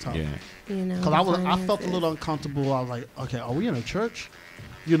 tough. That's tough. Yeah, Because I felt a finances. little uncomfortable. I was like, okay, are we in a church?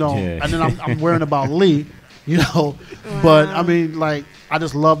 Yeah. And then I'm worrying about Lee, But I mean, like, I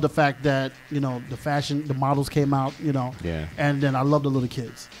just love the fact that the models came out, Yeah. and then I love the little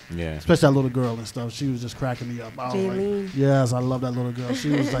kids, yeah. especially that little girl and stuff. She was just cracking me up. I was Jaylene. like, yes, I love that little girl. She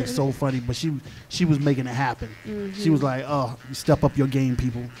was like so funny, but she was making it happen. She was like, oh, step up your game,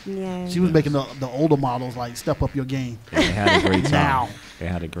 people. Yeah. She was making the older models like step up your game. They had a great time. Now. They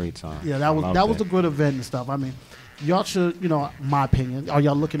had a great time. Yeah, that was a good event and stuff. I mean, y'all should, my opinion, are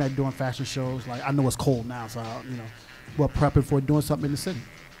y'all looking at doing fashion shows? Like, I know it's cold now, so we're prepping for doing something in the city.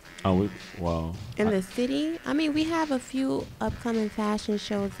 Oh, In the city, I mean, we have a few upcoming fashion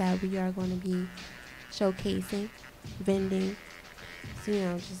shows that we are going to be showcasing, vending. So,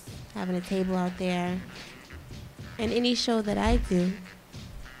 just having a table out there. And any show that I do,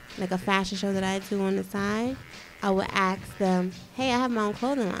 like a fashion show that I do on the side, I would ask them, hey, I have my own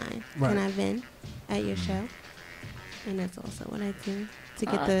clothing line. Right. Can I vend at your show? And that's also what I do to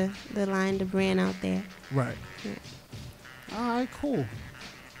get Alright. the line, the brand out there. Right. Yeah. All right, cool.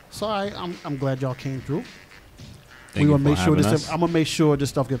 So I'm glad y'all came through. Thank you Gonna for make sure having this. us. I'm gonna make sure this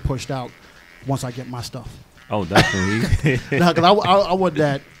stuff get pushed out once I get my stuff. Oh, definitely. Nah, 'cause I want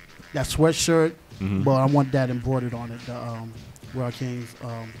that sweatshirt, Mhm. but I want that embroidered on it. The Royal Kings,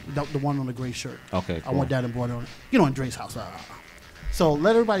 the one on the gray shirt. Okay, I cool. want that embroidered on it. You know, in Dre's house. So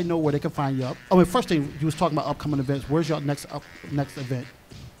let everybody know where they can find you up. I mean, first thing you was talking about upcoming events. Where's your next event?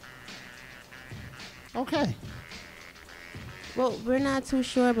 Okay. Well, we're not too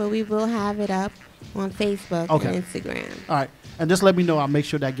sure, but we will have it up on Facebook Okay. and Instagram. All right. And just let me know. I'll make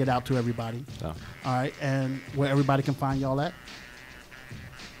sure that get out to everybody. So, All right. And where everybody can find y'all at.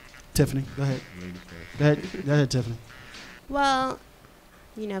 Tiffany, go ahead. Go ahead, Tiffany. Well,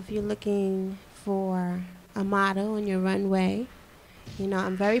 you know, if you're looking for a model on your runway, you know,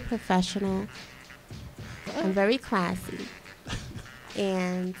 I'm very professional. I'm very classy.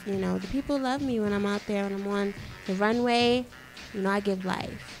 And, you know, the people love me when I'm out there, when I'm on the runway. You know, I give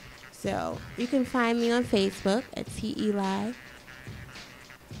life. So you can find me on Facebook at T. Eli,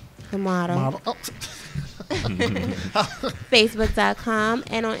 the model. Oh. Facebook.com.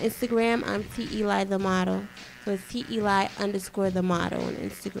 And on Instagram, I'm T. Eli, the model. So it's T. Eli _ the model on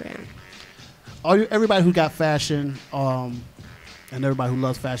Instagram. Everybody who got fashion, and everybody who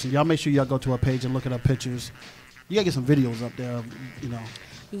loves fashion, y'all make sure y'all go to her page and look at her pictures. You gotta get some videos up there, you know.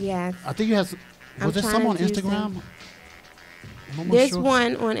 Yes. I think you have. Was there I'm some on trying to do Instagram? some. I'm almost There's sure.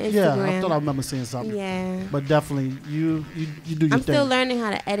 one on Instagram. Yeah, I thought I remember seeing something. Yeah. But definitely, you do your I'm thing. still learning how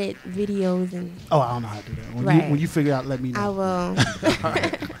to edit videos, and Oh, I don't know how to do that. Right. When you figure out, let me I know. will.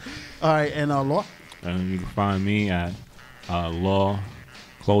 All right, and Law. and you can find me at Law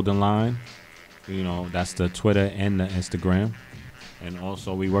Clothing Line. You know, that's the Twitter and the Instagram. And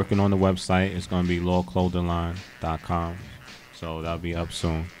also, we working on the website. It's going to be lawclothingline.com. So that'll be up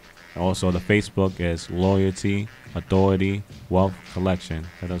soon. And also, the Facebook is Loyalty, Authority, Wealth Collection.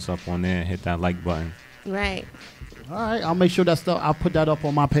 Hit us up on there and hit that like button. Right. All right, I'll make sure that stuff. I'll put that up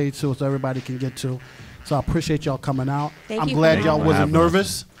on my page too, so everybody can get to. So I appreciate y'all coming out. Thank I'm you glad for y'all having wasn't us.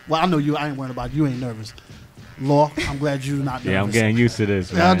 nervous. Well, I know you. I ain't worried about you. Ain't nervous. Law, I'm glad you're not nervous. Yeah, I'm getting used to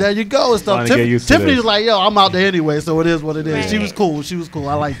this, Yeah, man. there you go. And stuff. Trying to get used to Tiffany this. was like, "Yo, I'm out there anyway, so it is what it is." She Right. was cool. She was cool.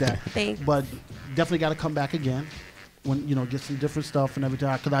 I like that. Thanks. But definitely got to come back again when get some different stuff and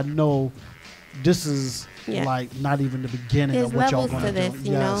everything. Because I know this is Yeah. like not even the beginning There's of what y'all levels going to to this, do.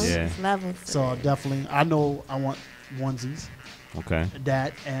 you know? Yeah. There's levels to So this. definitely, I know I want onesies, Okay.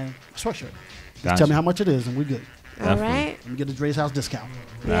 that, and sweatshirt. Just Gotcha. tell me how much it is, and we good. All definitely. right. Let me get the Dre's house discount.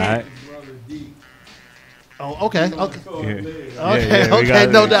 Yeah. All right. Brother D. Oh, okay, okay. Oh, Yeah. man. Okay, yeah, we okay, got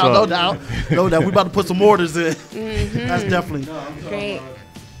no it. doubt, no So- doubt, no doubt. We about to put some orders in. Mm-hmm. That's definitely. No, I'm talking Great. about,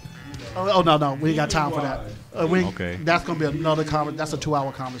 Oh no, no, we ain't got time for that. Okay. That's gonna be another That's a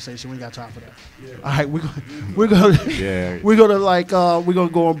 2-hour conversation. We ain't got time for that. All right, we're gonna Yeah. we're gonna we're gonna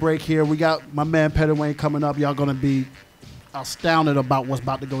go on break here. We got my man Petawane coming up. Y'all gonna be astounded about what's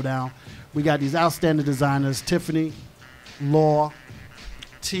about to go down. We got these outstanding designers: Tiffany, Law,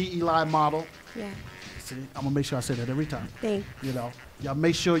 T. Eli model. Yeah. See, I'm gonna make sure I say that every time. Thanks. You know, y'all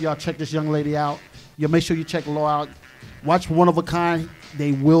make sure y'all check this young lady out. Y'all make sure you check Law out. Watch One of a Kind.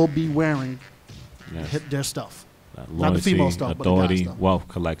 They will be wearing Yes. their stuff. Not Not the female stuff, but the guy Authority, stuff. Wealth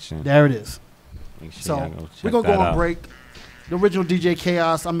Collection. There it is. Make sure So y'all go we're check gonna go that on out. break. The original DJ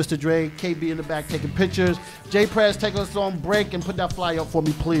Chaos. I'm Mr. Dre. KB in the back taking pictures. J Prez, take us on break and put that flyer up for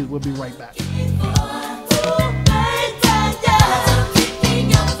me, please. We'll be right back.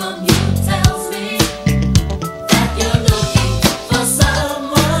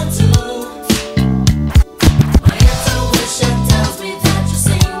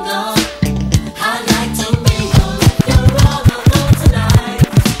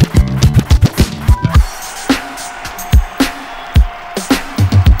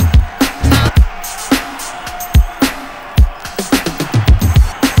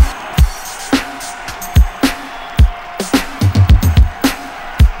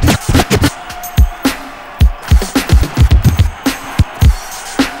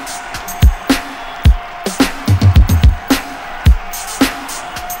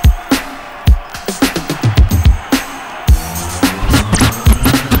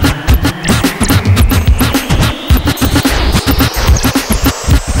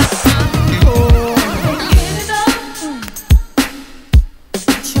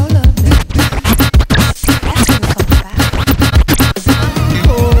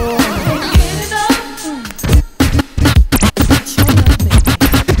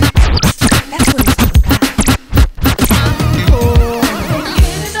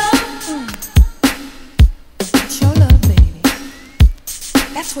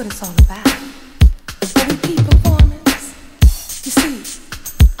 That's what it's all about. A repeat performance. You see,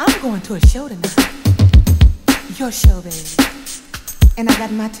 I'm going to a show tonight. Your show, baby. And I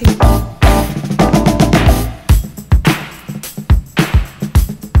got my ticket.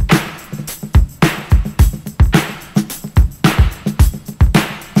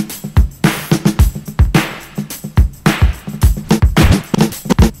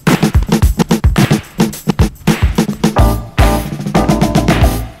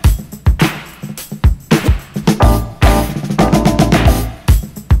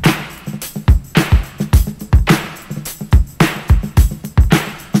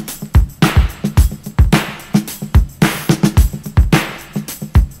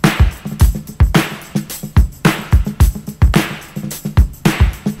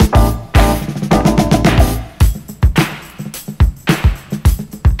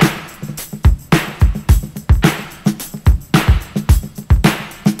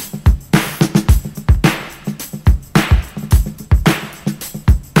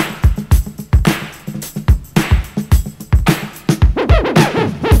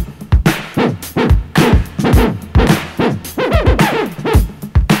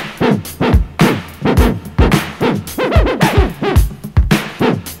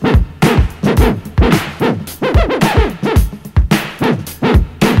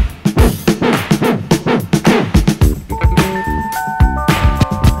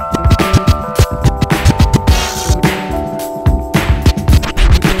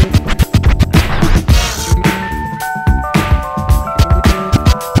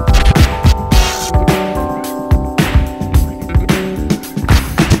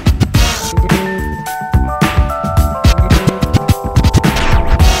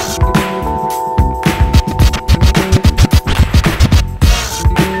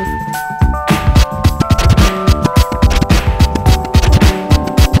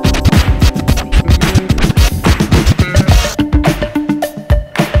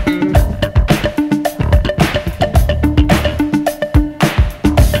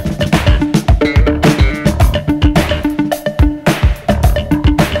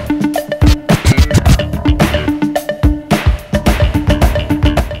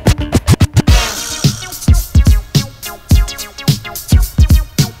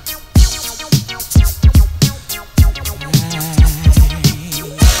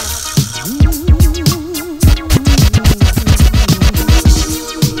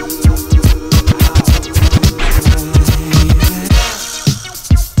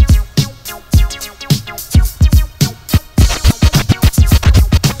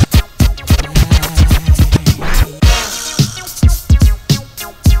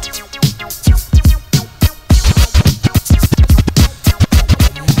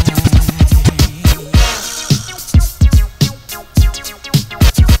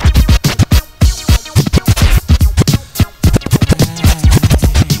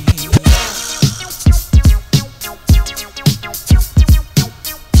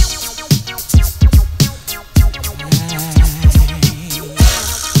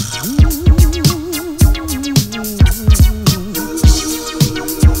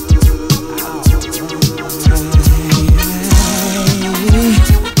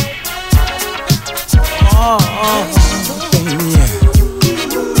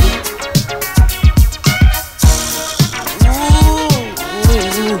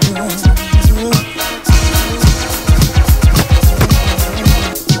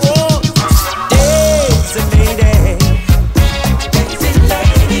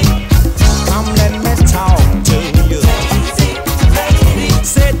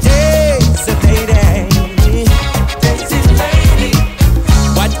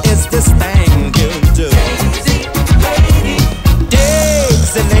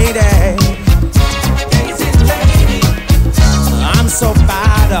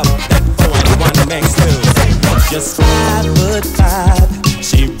 just 5'5".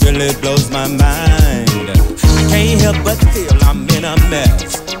 She really blows my mind. I can't help but feel I'm in a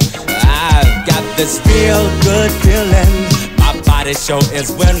mess. I've got this real good feeling. My body sure is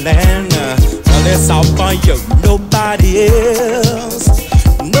willing. Well, it's all for you, nobody else.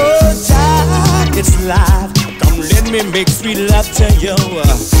 No child, it's live. Come let me make sweet love to you.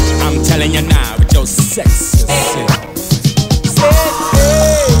 I'm telling you now with your sexy self. Say,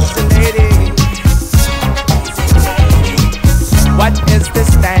 hey, lady, what is this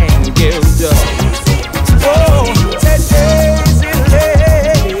thing you do? Oh, say, daisy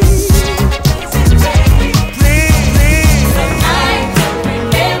lady, please. I can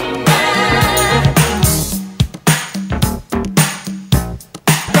remember.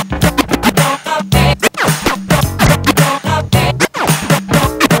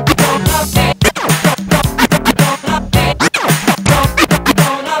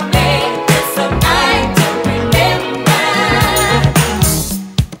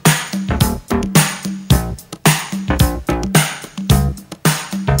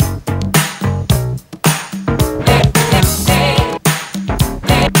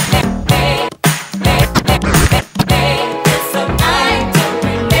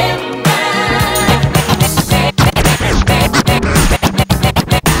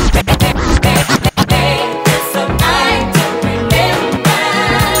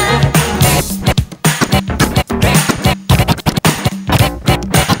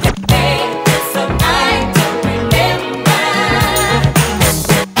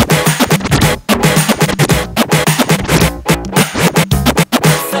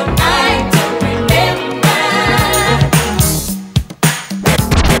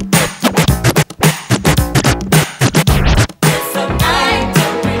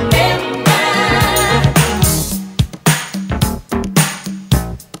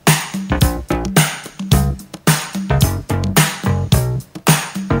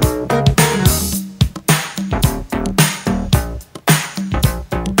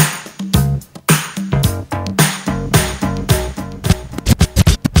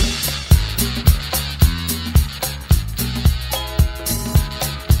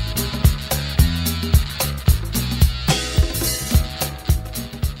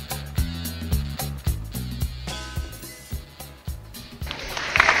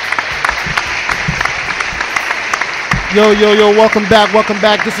 Yo, welcome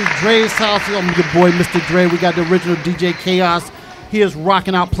back. This is Dre's house. I'm your boy, Mr. Dre. We got the original DJ Chaos. He is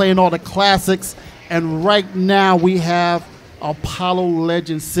rocking out, playing all the classics. And right now we have Apollo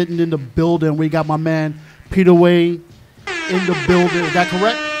Legend sitting in the building. We got my man Petawane in the building. Is that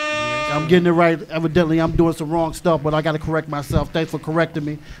correct? I'm getting it right. Evidently, I'm doing some wrong stuff, but I got to correct myself. Thanks for correcting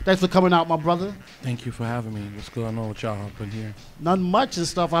me. Thanks for coming out, my brother. Thank you for having me. What's going on with y'all up in here? Nothing much and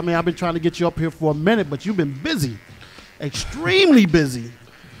stuff. I mean, I've been trying to get you up here for a minute, but you've been busy. Extremely busy.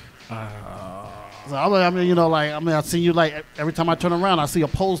 So I see you like every time I turn around, I see a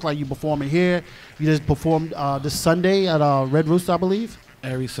post like you performing here. You just performed this Sunday at Red Rooster, I believe.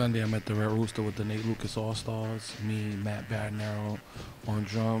 Every Sunday I'm at the Red Rooster with the Nate Lucas All Stars. Me, Matt Badenaro on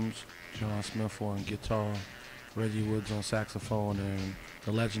drums, John Smith on guitar, Reggie Woods on saxophone, and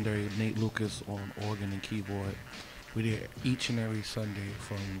the legendary Nate Lucas on organ and keyboard. We're there each and every Sunday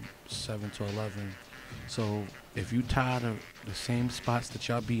from 7 to 11. So if you tired of the same spots that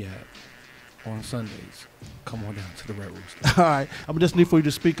y'all be at on Sundays, come on down to the Red Rooster. All right. I'm just need for you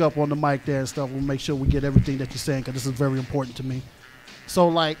to speak up on the mic there and stuff. We'll make sure we get everything that you're saying because this is very important to me. So,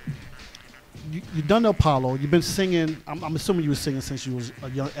 like, you done the Apollo. You've been singing. I'm assuming you were singing since you was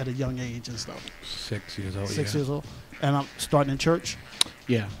at a young age and stuff. 6 years old, 6 years old. And I'm starting in church?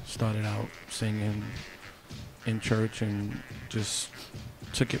 Yeah, started out singing in church and just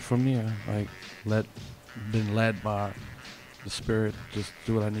took it from there. Like, been led by the Spirit, just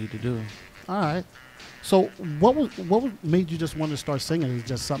do what I need to do. All right. So what made you just want to start singing? Is it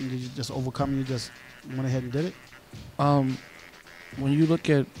just something that you just overcome? You just went ahead and did it? When you look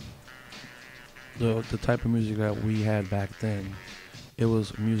at the type of music that we had back then, it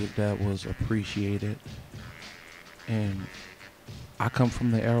was music that was appreciated. And I come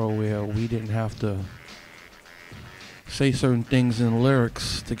from the era where we didn't have to say certain things in the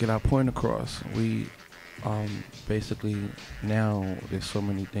lyrics to get our point across. We basically now there's so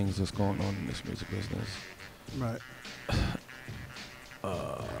many things that's going on in this music business. Right.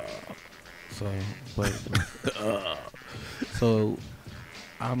 So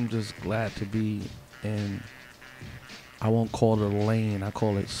I'm just glad to be in, I won't call it a lane, I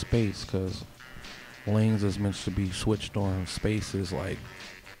call it space, because lanes is meant to be switched on. Space is like,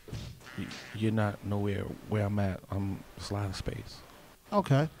 you're not nowhere where I'm at. It's a lot of space.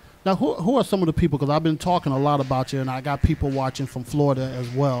 Okay. Now, who are some of the people, because I've been talking a lot about you, and I got people watching from Florida as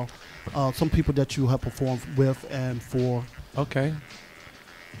well, some people that you have performed with and for. Okay.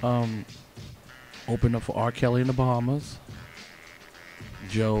 Opened up for R. Kelly in the Bahamas.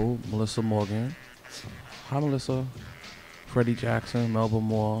 Joe, Melissa Morgan. Hi, Melissa. Freddie Jackson, Melba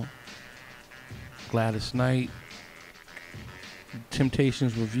Moore. Gladys Knight.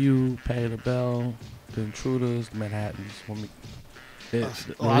 Temptations Review, Patti LaBelle, The Intruders, The Manhattans.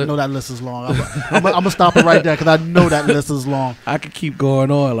 I know that list is long. I'm going to stop it right there because I know that list is long. I could keep going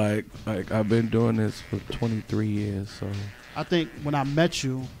on. Like I've been doing this for 23 years. So I think when I met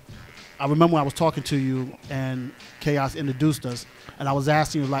you, I remember when I was talking to you and Chaos introduced us, and I was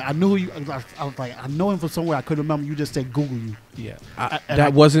asking you, like, I knew who you. I was like, I know him from somewhere. I couldn't remember. You just said Google you. Yeah, I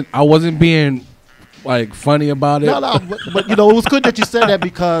wasn't being like funny about it. No, but you know, it was good that you said that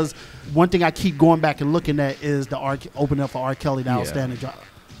because one thing I keep going back and looking at is the opening up for R. Kelly, the outstanding job.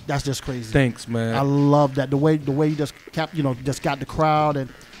 That's just crazy. Thanks, man. I love that the way you just kept, just got the crowd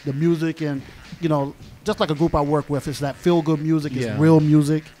and the music, and just like a group I work with, it's that feel good music. It's real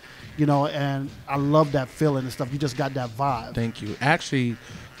music. And I love that feeling and stuff. You just got that vibe. Thank you. Actually,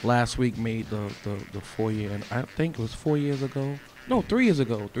 last week made the 4 year, and I think it was 4 years ago. No, 3 years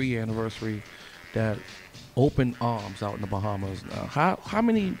ago, 3-year anniversary that Open Arms out in the Bahamas. How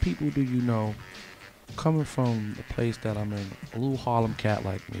many people do you know coming from the place that I'm in, a little Harlem cat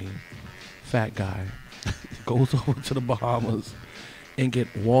like me, fat guy, goes over to the Bahamas and get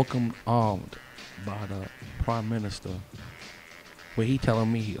welcomed armed by the Prime Minister, where he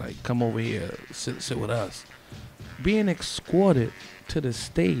telling me, like, come over here, sit with us. Being escorted to the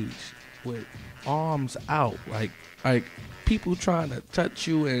stage with arms out, like people trying to touch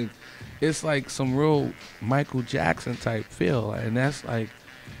you, and it's like some real Michael Jackson type feel. And that's like,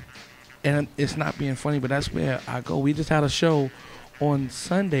 and it's not being funny, but that's where I go. We just had a show on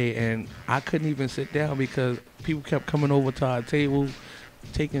Sunday, and I couldn't even sit down because people kept coming over to our table,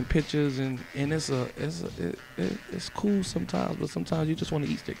 taking pictures, and it's cool sometimes, but sometimes you just want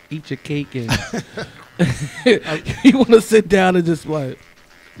to eat your cake, and you want to sit down and just like.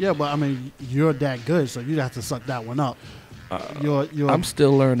 Yeah, but I mean, you're that good, so you have to suck that one up. I'm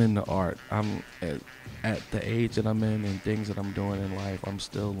still learning the art. I'm at the age that I'm in and things that I'm doing in life. I'm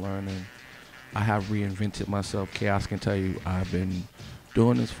still learning. I have reinvented myself. Chaos can tell you I've been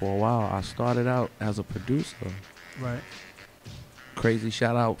doing this for a while. I started out as a producer Right. Crazy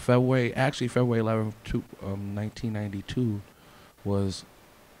shout out February 11th, 1992 was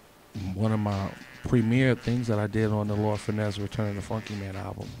one of my premier things that I did on the Lord Finesse Return of the Funky Man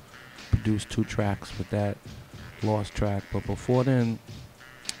album. Produced 2 tracks with that Lost track, but before then,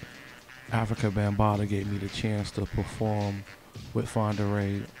 Africa Bambaataa gave me the chance to perform with Fonda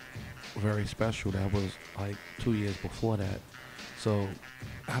Ray. Very special. That was like 2 years before that. So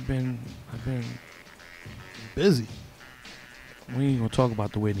I've been busy. We ain't gonna talk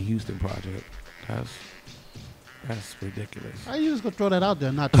about the Whitney Houston project. That's ridiculous. How you just gonna throw that out there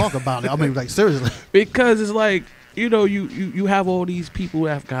and not talk about it? I mean, like, seriously. Because it's like, you know, you have all these people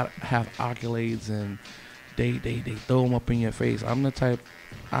that have accolades and they throw them up in your face. I'm the type,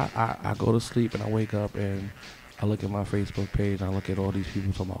 I go to sleep and I wake up and I look at my Facebook page and I look at all these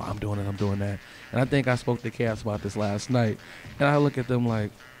people talking about, I'm doing it, I'm doing that. And I think I spoke to Cass about this last night. And I look at them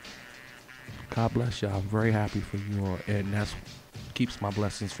like, God bless you. I'm very happy for you all. And that's keeps my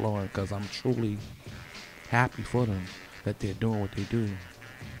blessings flowing because I'm truly happy for them that they're doing what they do.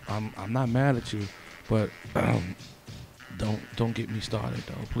 I'm not mad at you, but don't get me started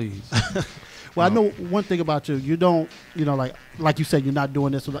though, please. Well, I know one thing about you. You don't, you know, like you said, you're not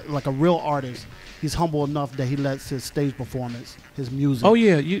doing this like a real artist. He's humble enough that he lets his stage performance, his music, oh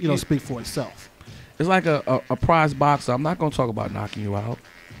yeah, you know, speak for itself. It's like a prize boxer. I'm not gonna talk about knocking you out.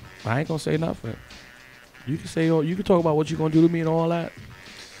 I ain't gonna say nothing. You can say, you can talk about what you're gonna do to me and all that.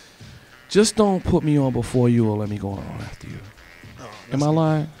 Just don't put me on before you or let me go on after you. Oh, am I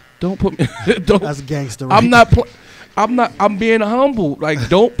lying? Don't put me. Don't. That's gangster. Right? I'm being humble. Like,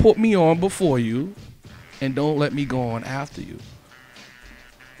 don't put me on before you, and don't let me go on after you.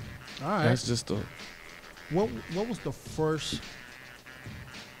 All right. That's just a. What was the first?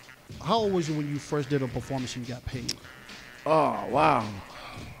 How old was you when you first did a performance and you got paid? Oh wow,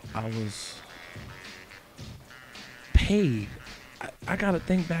 I was paid. I gotta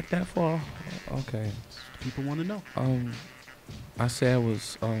think back that far. Okay. People want to know. I say I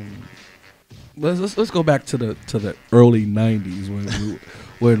was. Let's go back to the early '90s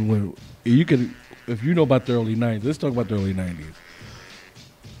when you can, if you know about the early '90s. Let's talk about the early '90s.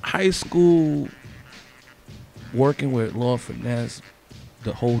 High school, working with Lord Finesse,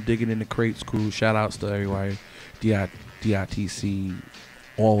 the whole Digging in the Crates crew. Shout outs to everybody, DITC,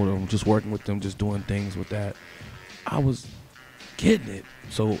 all of them. Just working with them, just doing things with that. I was getting it.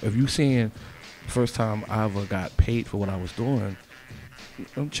 So if you seeing the first time I ever got paid for what I was doing,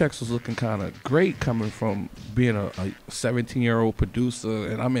 them checks was looking kind of great coming from being a 17-year-old producer,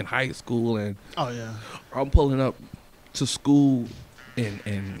 and I'm in high school, and oh yeah, I'm pulling up to school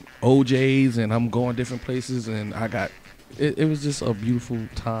in OJs, and I'm going different places, and I got it was just a beautiful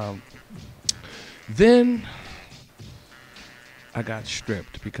time. Then I got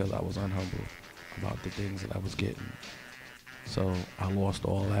stripped because I was unhumble about the things that I was getting. So I lost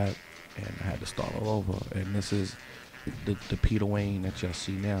all that, and I had to start all over. And this is the Petawane that y'all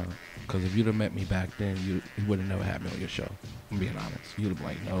see now. Because if you'd have met me back then, you would have never had me on your show. I'm being honest. You'd have been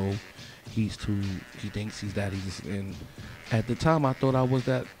like, no, he thinks he's that. And at the time, I thought I was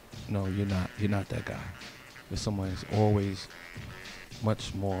that. No, you're not. You're not that guy. There's someone who's always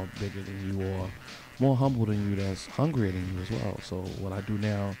much more bigger than you, or more humble than you, that's hungrier than you as well. So what I do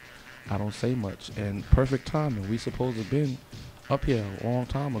now, I don't say much. And perfect timing. We supposed to have been up here a long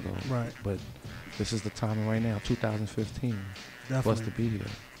time ago. Right. But this is the timing right now, 2015. Definitely. For us to be here.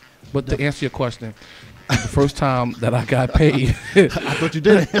 But to answer your question, the first time that I got paid. I thought you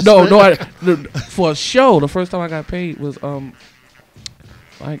did. For a show, the first time I got paid was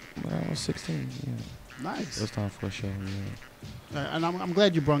like when I was 16. Yeah. Nice. First time for a show. Yeah. And I'm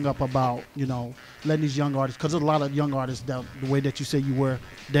glad you brought up about, you know, letting these young artists, because there's a lot of young artists that the way that you say you were,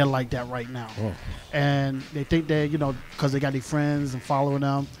 they're like that right now. Oh. And they think they're, you know, because they got their friends and following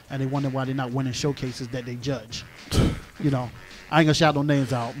them, and they wonder why they're not winning showcases that they judge. You know, I ain't gonna shout no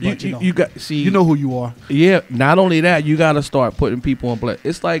names out, but you know, you know who you are. Yeah. Not only that, you got to start putting people on blast.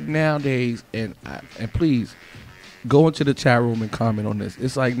 It's like nowadays, and please go into the chat room and comment on this.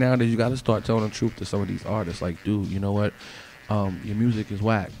 It's like nowadays you got to start telling the truth to some of these artists. Like, dude, you know what? Your music is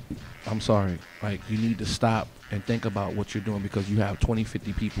whack. I'm sorry. Like, you need to stop and think about what you're doing, because you have 20,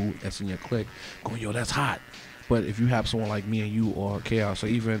 50 people that's in your clique going, yo, that's hot. But if you have someone like me and you, or Chaos, or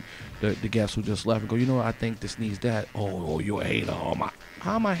even the guests who just left and go, you know what, I think this needs that. Oh, you're a hater.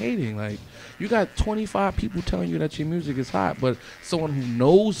 How am I hating? Like, you got 25 people telling you that your music is hot, but someone who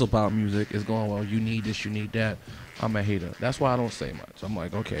knows about music is going, well, you need this, you need that. I'm a hater. That's why I don't say much. I'm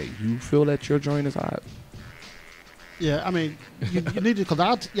like, okay, you feel that your joint is hot? Yeah, I mean, you need to,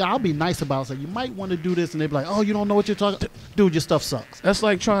 because I'll be nice about it. So you might want to do this, and they be like, oh, you don't know what you're talking. Dude, your stuff sucks. That's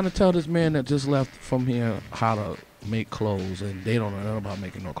like trying to tell this man that just left from here how to make clothes, and they don't know nothing about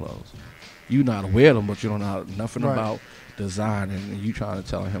making no clothes. You know how to wear them, but you don't know nothing Right. about design, and you trying to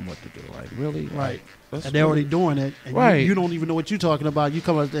tell him what to do. Like, really? Right. Like, And they're already doing it, and Right. you don't even know what you're talking about. You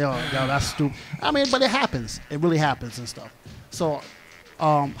come up there, oh, yo, that's stupid. I mean, but it happens. It really happens and stuff. So,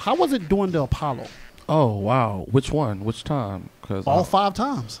 how was it doing the Apollo? Oh, wow. Which one? Which time? Cause All 5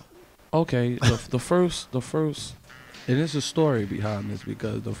 times. Okay, the first, and there's a story behind this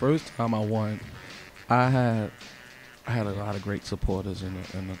because the first time I won, I had a lot of great supporters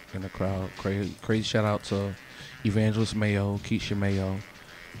in the crowd. Crazy shout out to Evangelist Mayo, Keisha Mayo.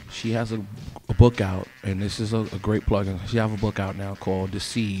 She has a book out, and this is a great plug-in. She have a book out now called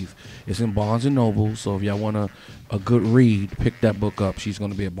Deceive. It's in Barnes & Noble, so if y'all want a good read, pick that book up. She's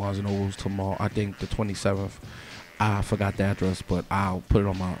going to be at Barnes & Noble's tomorrow, I think the 27th. I forgot the address, but I'll put it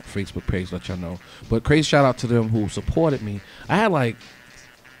on my Facebook page, let y'all know. But crazy shout out to them who supported me. I had like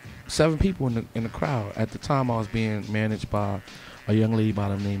 7 people in the crowd. At the time, I was being managed by a young lady by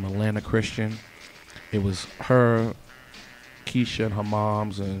the name of Atlanta Christian. It was her, Keisha and her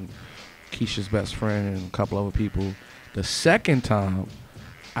moms, and Keisha's best friend, and a couple other people. The second time,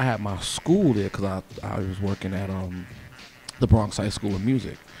 I had my school there because I was working at the Bronx High School of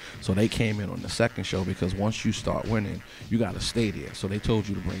Music. So they came in on the second show because once you start winning, you got to stay there. So they told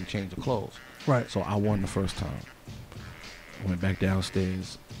you to bring change of clothes. Right. So I won the first time. Went back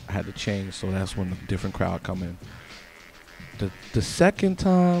downstairs. I had to change, so that's when the different crowd come in. The second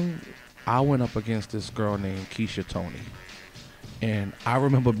time, I went up against this girl named Keisha Tony. And I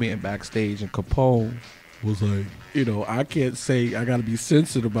remember being backstage, and Capone was like, I can't say, I got to be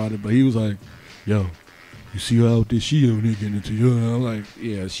sensitive about it, but he was like, yo, you see her out there, she out there getting into you. And I'm like,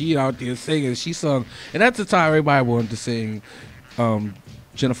 yeah, she out there singing. She sung, and at the time, everybody wanted to sing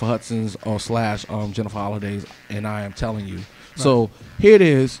Jennifer Hudson's or / Jennifer Holliday's And I Am Telling You. Right. So here it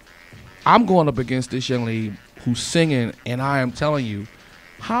is. I'm going up against this young lady who's singing And I Am Telling You.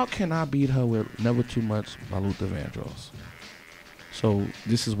 How can I beat her with Never Too Much by Luther Vandross? So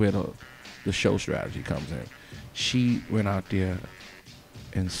this is where the show strategy comes in. She went out there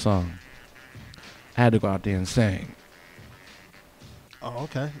and sung. I had to go out there and sing. Oh,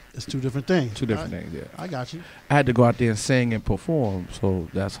 okay. It's 2 different things. 2 different things, yeah. I got you. I had to go out there and sing and perform, so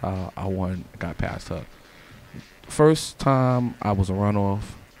that's how I won, got past her. First time, I was a runoff.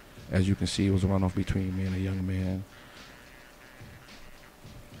 As you can see, it was a runoff between me and a young man.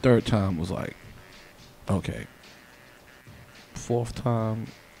 Third time was like, okay. Fourth time,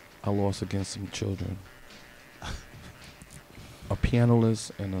 I lost against some children. A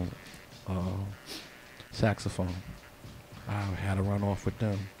pianist and a saxophone. I had to run off with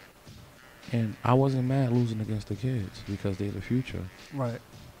them. And I wasn't mad losing against the kids because they're the future. Right.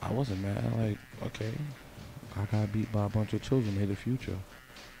 I wasn't mad. Like, okay, I got beat by a bunch of children. They're the future.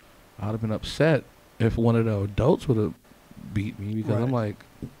 I'd have been upset if one of the adults would have beat me because Right. I'm like,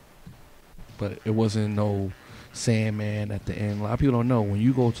 but it wasn't no Sandman at the end. A lot of people don't know when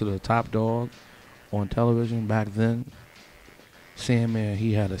you go to the Top Dog on television back then, Sandman,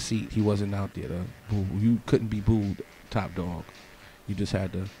 he had a seat. He wasn't out there to boo. You couldn't be booed Top Dog. You just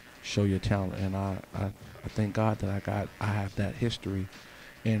had to show your talent. And I thank God that I have that history.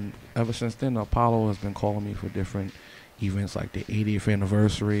 And ever since then, Apollo has been calling me for different events like the 80th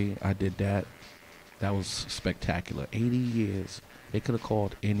anniversary. I did that. That was spectacular. 80 years. They could have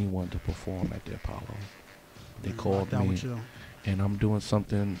called anyone to perform at the Apollo. They called me. And I'm doing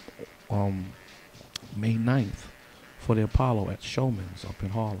something May 9th for the Apollo at Showman's up in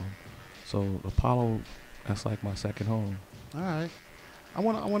Harlem. So the Apollo, that's like my second home. All right. I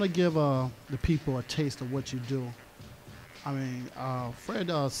want to give the people a taste of what you do. I mean,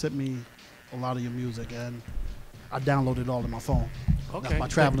 Fred sent me a lot of your music, and I downloaded it all in my phone. Okay. That's my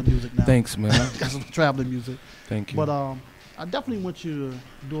traveling music now. Thanks, man. That's my traveling music. Thank you. But I definitely want you to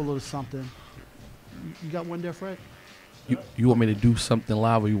do a little something. You got one there, Fred? You want me to do something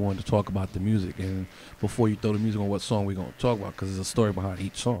live, or you want to talk about the music? And before you throw the music on, what song we going to talk about? Because there's a story behind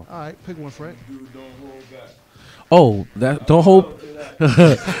each song. All right, pick one, Fred. Oh, that don't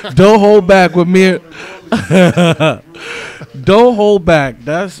hold back with me. Don't hold back.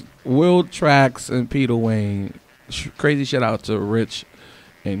 That's Will Trax and Petawane. Crazy shout out to Rich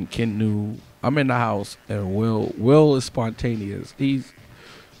and Ken New. I'm in the house, and Will is spontaneous.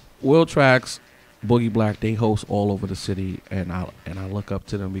 Will Trax, Boogie Black. They host all over the city, and I look up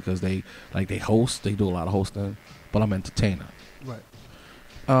to them because they host. They do a lot of hosting, but I'm an entertainer. Right.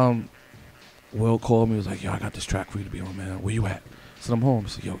 Will called me. He was like, yo, I got this track for you to be on, man. Where you at? I said, I'm home. He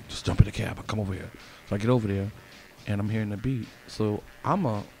said, yo, just jump in the cab. I'll come over here. So I get over there. and I'm hearing the beat. So I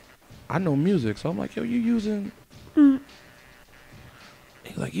know music, so I'm like, yo, you using? He's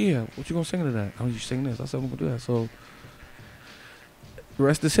like, yeah. What you gonna sing to that? Oh, you sing this? I said, I'm gonna do that. So the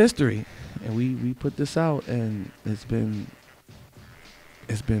rest is history, and we put this out, and it's been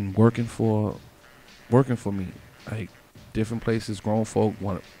working for me. Like different places, grown folk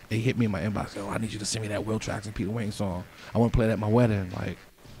they hit me in my inbox. Oh, I need you to send me that Will Tracks and Peter Wayne song. I want to play that at my wedding. Like,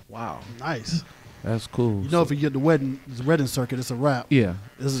 wow, Nice. that's cool. You know, if you get the wedding circuit, it's a wrap. Yeah,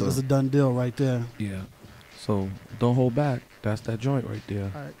 It's so- a done deal right there. yeah. So don't hold back. That's that joint right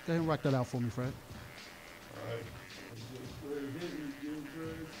there. All right, go ahead and rock that out for me, Fred.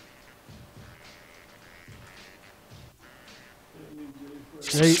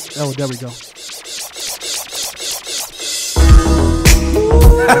 Hey, oh, there we go.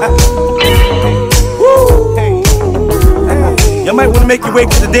 Y'all might want to make your way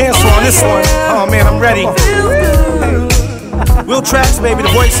to the dance floor on this one. Oh man, I'm ready. Will Tracks, baby, the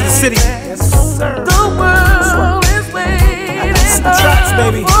voice of the city. Yes, sir. The world is waiting Tracks,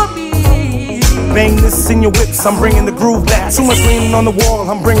 baby. for me. Bang this in your whips, I'm bringing the groove back. Too much leaning on the wall,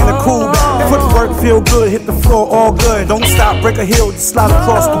 I'm bringing the cool back. Footwork feel good, hit the floor all good. Don't stop, break a hill, just slide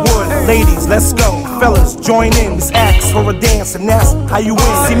across the wood. Ladies, let's go. Fellas, join in. This act's for a dance, and that's how you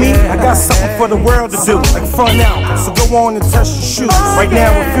win. See me? I got something for the world to do, like fun out. So go on and test your shoes. Right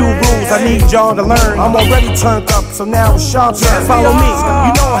now, a few rules I need y'all to learn. I'm already turned up, so now it's y'all turn. Follow me.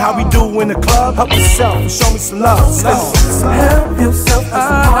 You know how we do in the club. Help yourself and show me some love. Help yourself, it's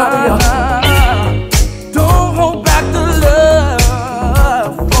a party. Don't hold back the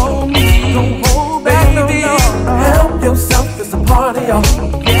love for me. Don't hold back the love. Help yourself, it's a party. Yeah,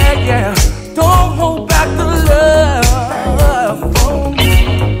 yeah. Don't hold back the love for me.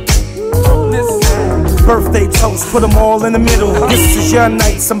 Listen. Birthday toast, put them all in the middle. This is your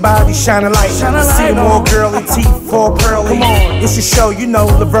night, somebody shine a light. See them all girly, teeth all pearly. Come on, it's your show, you know,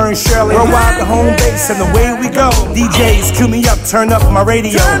 Laverne Shirley. Worldwide, the home base, and the way we go. DJs, cue me up, turn up my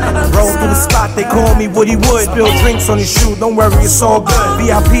radio. Roll through the spot, they call me Woody Wood. Spill drinks on your shoe, don't worry, it's all good.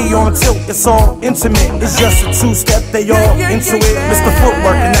 VIP on tilt, it's all intimate. It's just a two-step, they all into it. Mr.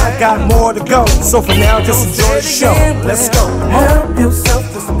 Footwork, and I got more to go. So for now, just enjoy the show. Let's go. Help yourself,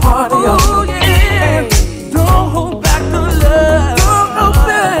 it's a party. Oh, yeah. Don't hold back the love. Don't hold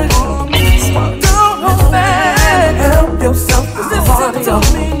back. Don't hold back. Help yourself, it's a party. Listen to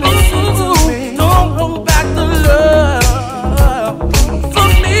me, listen to me. Don't hold back the love. For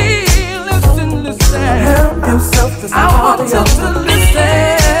me, listen, listen. Help yourself, it's a party. I want you to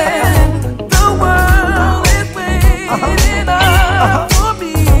listen. The world is waiting up for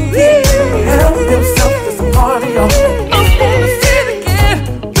me. Help yourself, it's a party.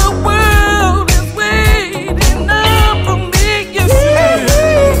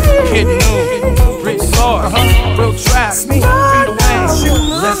 Will Tracks, me, Peter Wayne.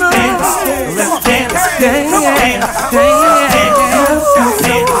 Let's dance, let's dance, let's dance, let's dance, let's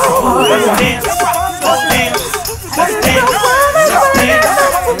dance,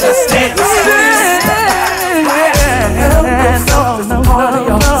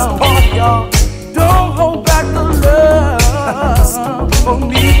 don't hold back the love for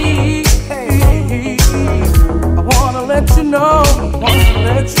me. I wanna let you know,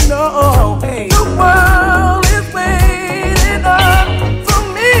 the world is waiting up for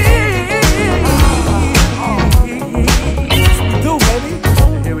me. Yes, we do, baby.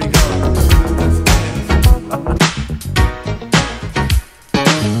 Here we go.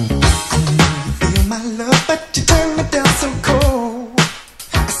 Feel my love, but you turn me down so cold.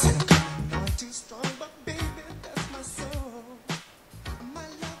 I said I'm coming on too strong, but baby, that's my soul. My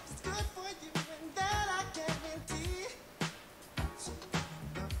love is good for you, and that I guarantee. So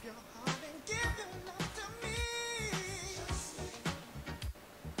open up your heart and give your love to me.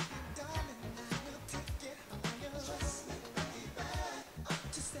 Darling, I will take it higher.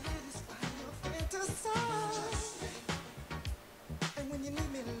 To satisfy your fantasies. And when you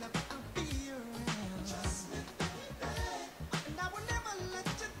need me, love, I'll be around. And I will never let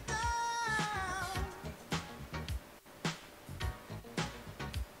you down.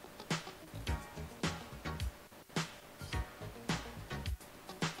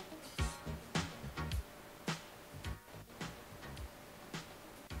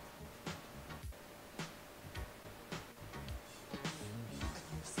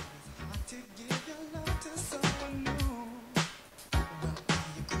 Hard to give your love to someone new. Well, I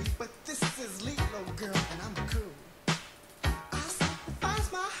agree, but this is legal, girl, and I'm cool. I'll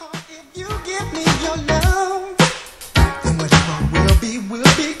sacrifice my heart if you give me your love. And whatever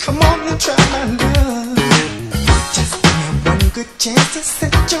will be, come on and try my love. Just give me one good chance to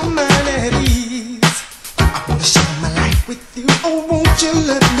set your mind at ease. I wanna show with you. Oh, won't you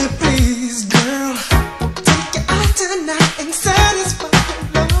let me please, girl? Take you out tonight and satisfy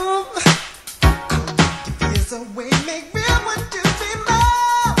your love. I'll make your fears away, make real what you dream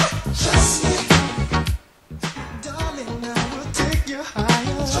of. Trust me, darling, I will take you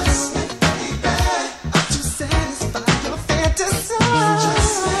higher. Trust me, baby, to satisfy your fantasy.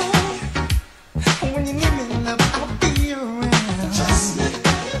 Trust me, when you need me, love, I'll be around. Trust me,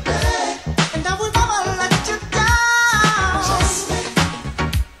 baby, and I will never let you down. Trust me,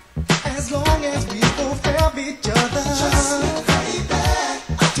 as long as we both help each other. Trust me, baby,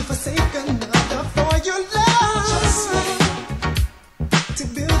 to forsake another for your love. Trust me, to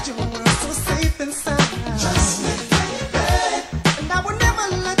build your world so safe inside. Trust me, baby, and I will never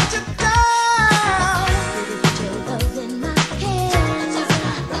let you down. Your love in my hands,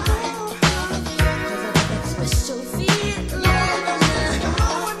 special feeling. Your love in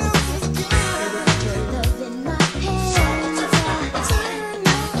my hands, special feeling. Your love in my hands,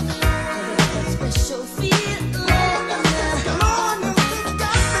 special feeling. Love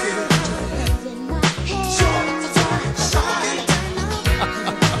in my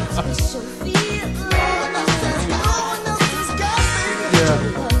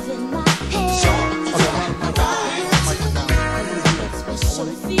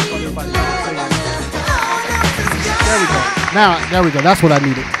There we go. Now, there we go. That's what I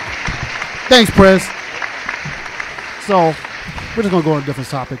needed. Thanks, Prez. So, we're just gonna go on a different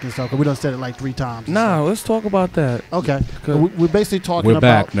topic and stuff because we done said it like 3 times. Nah, let's talk about that. Okay. Good. We're basically talking We're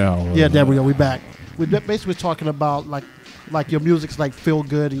about. back now. Yeah, there we go. We're back. We're basically talking about like your music's like feel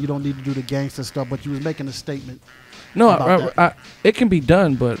good and you don't need to do the gangster stuff, but you was making a statement. No, about it can be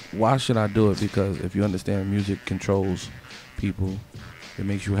done, but why should I do it? Because if you understand, music controls people. It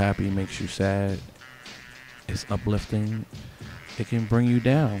makes you happy, it makes you sad. It's uplifting. It can bring you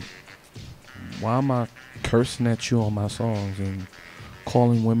down. Why am I cursing at you on my songs and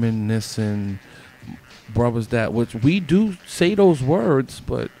calling women this and brothers that? Which we do say those words,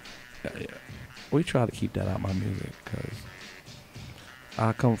 but we try to keep that out of my music because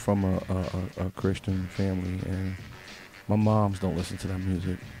I come from a Christian family and my moms don't listen to that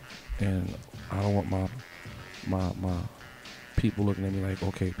music, and I don't want my people looking at me like,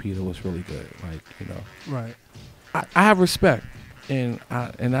 okay, Peter was really good, like, you know. Right. I have respect, and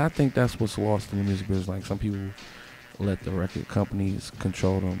I think that's what's lost in the music business. Like, some people let the record companies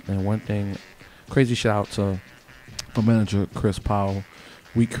control them. And one thing, crazy shout out to my manager Chris Powell.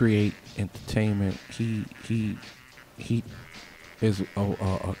 We create entertainment. He is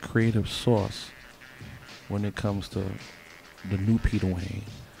a creative source when it comes to the new Petawane.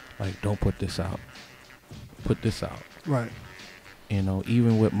 Like, don't put this out. Put this out. Right. You know,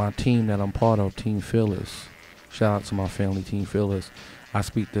 even with my team that I'm part of, Team Fearless. Shout out to my family, Team Fearless. I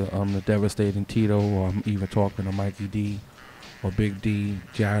speak to the Devastating Tito, or I'm even talking to Mikey D or Big D,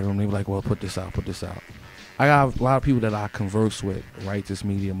 Jared, and they be like, well, put this out, put this out. I got a lot of people that I converse with, Righteous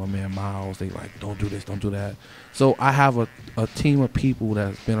Media, my man Miles, they like, don't do this, don't do that. So I have a team of people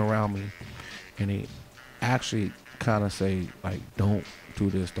that's been around me, and they actually kind of say, like, don't do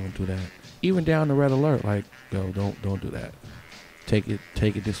this, don't do that. Even down to Red Alert, like, yo, don't do that. Take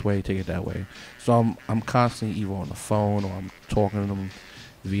it this way, take it that way. So I'm constantly either on the phone or I'm talking to them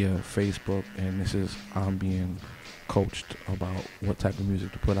via Facebook, and I'm being coached about what type of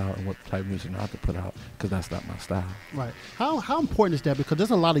music to put out and what type of music not to put out, because that's not my style. Right. How important is that? Because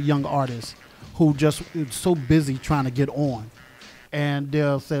there's a lot of young artists who just is so busy trying to get on, and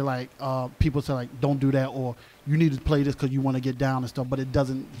they'll say like, people say like, don't do that, or you need to play this because you want to get down and stuff, but it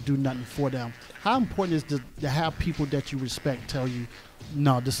doesn't do nothing for them. How important is to have people that you respect tell you,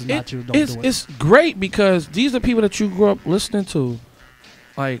 no, this is not you, don't do it? It's great because these are people that you grew up listening to.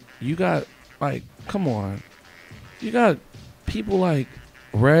 Like, you got, like, come on. You got people like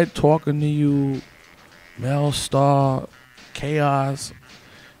Red talking to you, Mel Star, Chaos,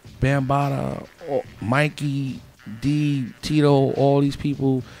 Bambata, Mikey, D, Tito, all these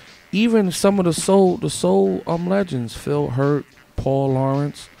people. Even some of the soul legends, Phil Hurt, Paul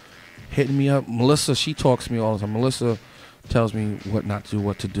Lawrence, hitting me up. Melissa, she talks to me all the time. Melissa tells me what not to do,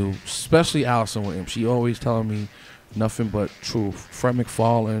 what to do. Especially Allison Williams. She always telling me nothing but truth. Fred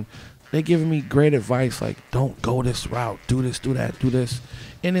McFarlane, they giving me great advice, like, don't go this route, do this, do that, do this.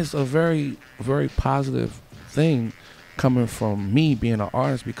 And it's a very, very positive thing coming from me being an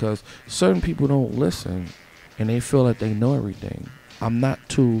artist, because certain people don't listen and they feel that they know everything. I'm not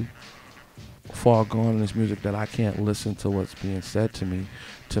too far gone in this music that I can't listen to what's being said to me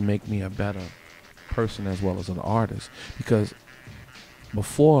to make me a better person as well as an artist. Because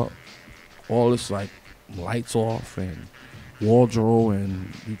before all this, like, lights off and wardrobe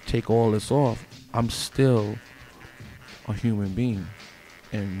and you take all this off, I'm still a human being,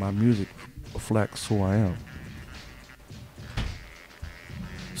 and my music reflects who I am.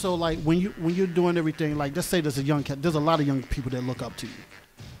 So like when you're doing everything, like let's say there's a young cat, there's a lot of young people that look up to you.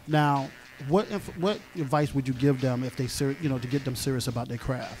 Now, what advice would you give them if they to get them serious about their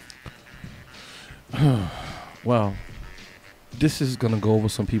craft? Well, this is gonna go over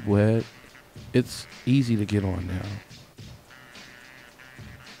some people's head. It's easy to get on now.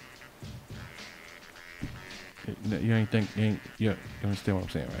 You understand what I'm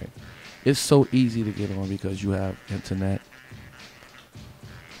saying, right? It's so easy to get on because you have internet.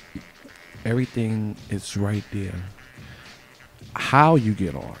 Everything is right there. How you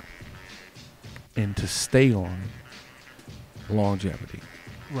get on and to stay on, longevity.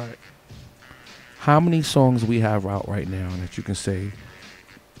 Right. How many songs we have out right now that you can say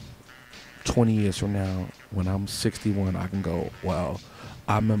 20 years from now, when I'm 61, I can go, well,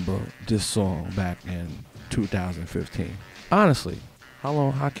 I remember this song back in 2015. Honestly,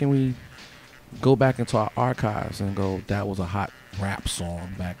 how can we go back into our archives and go, that was a hot rap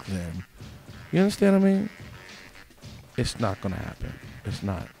song back then? You understand what I mean? It's not going to happen. It's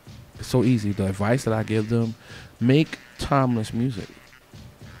not. It's so easy. The advice that I give them, make timeless music.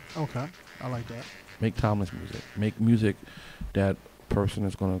 Okay. I like that. Make timeless music. Make music that person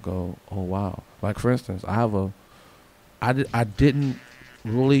is going to go, oh, wow. Like, for instance, I didn't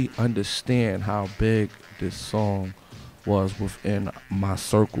really understand how big this song was within my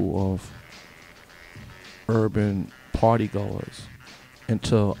circle of urban party goers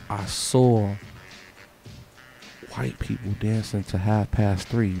until I saw white people dancing to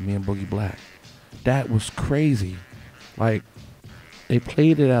 3:30, me and Boogie Black. That was crazy. Like, they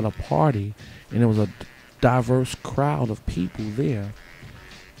played it at a party and there was a diverse crowd of people there.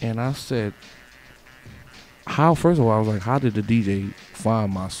 And I said, first of all, I was like, how did the DJ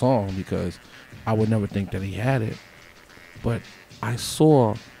find my song? Because I would never think that he had it. But I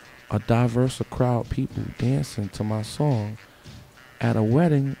saw a diverse crowd of people dancing to my song at a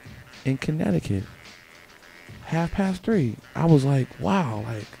wedding in Connecticut, 3:30. I was like, wow,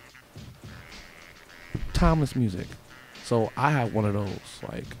 like, timeless music. So I have one of those,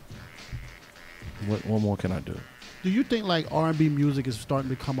 like, what more can I do? Do you think like R&B music is starting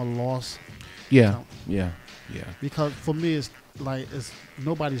to become a loss? Yeah, No. yeah. Because for me, it's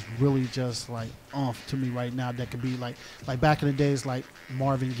nobody's really just like to me right now that could be like back in the days, like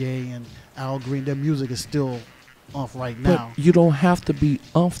Marvin Gaye and Al Green. Their music is still right now. But you don't have to be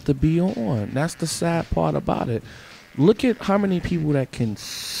to be on. That's the sad part about it. Look at how many people that can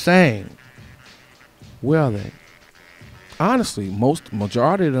sing. Where are they? Honestly,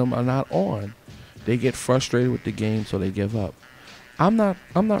 majority of them are not on. They get frustrated with the game, so they give up. I'm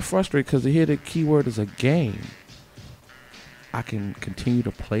not frustrated because here the key word is a game. I can continue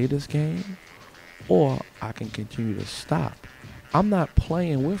to play this game, or I can continue to stop. I'm not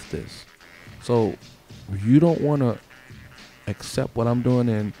playing with this. So you don't want to accept what I'm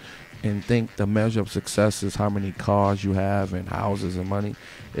doing and think the measure of success is how many cars you have and houses and money.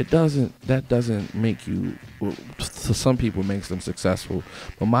 That doesn't make you, to some people, makes them successful.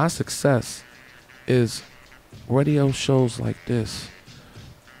 But my success is radio shows like this,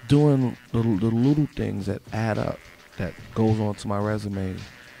 doing the little things that add up, that goes on to my resume.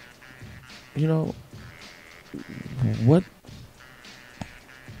 You know, what?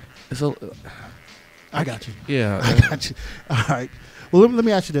 I got you. Yeah. I got you. All right. Well, let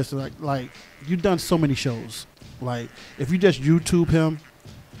me ask you this. Like you've done so many shows. Like, if you just YouTube him,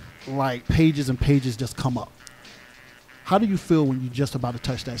 like, pages and pages just come up. How do you feel when you're just about to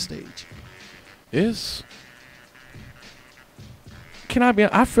touch that stage? I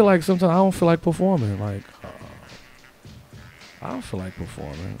feel like sometimes I don't feel like performing. Like, I don't feel like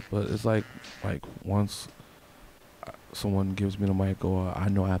performing. But it's like once someone gives me the mic or I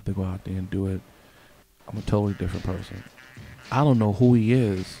know I have to go out there and do it, I'm a totally different person. I don't know who he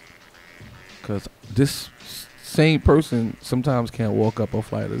is, because this same person sometimes can't walk up a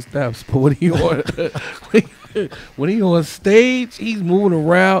flight of steps. But when he on stage, he's moving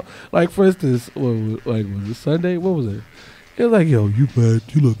around. Like, for instance, was it Sunday? What was it? He was like, yo, you mad?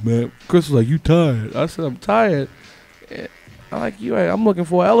 You look mad. Chris was like, you tired? I said, I'm tired. I'm like, you right, I'm looking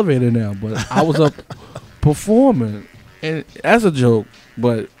for an elevator now. But I was up performing, and that's a joke,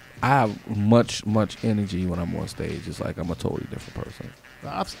 but I have much energy when I'm on stage. It's like I'm a totally different person.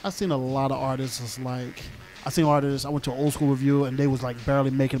 I've seen a lot of artists. It's like, I went to an old school review, and they was like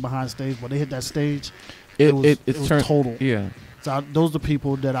barely making it behind stage. When they hit that stage, it was total. Yeah. So those are the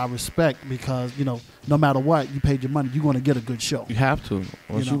people that I respect, because, you know, no matter what, you paid your money, you're going to get a good show. You have to.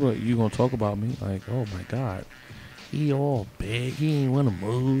 Once you're going to talk about me, like, oh, my God, he all big. He ain't want to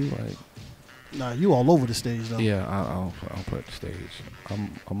move. Like, Nah, you all over the stage though. Yeah, I'll put the stage.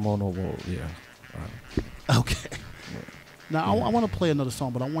 I'm on the wall. Yeah. Okay. Now I want to play another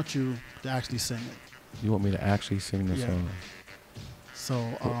song, but I want you to actually sing it. You want me to actually sing the song? So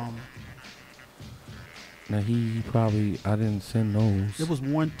now he probably I didn't send those. there was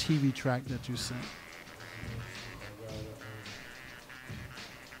one TV track that you sent.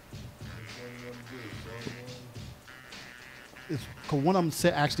 It's, cause one of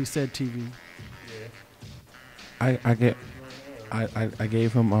them actually said TV. I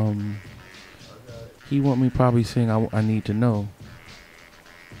gave him he want me probably sing I Need to Know.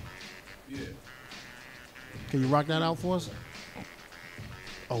 Can you rock that out for us?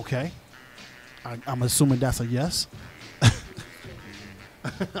 Okay. I'm assuming that's a yes. I'm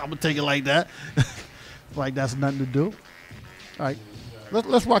gonna take it like that. Like that's nothing to do. All right.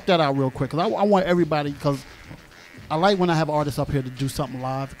 Let's rock that out real quick, cause I want everybody, cause I like when I have artists up here to do something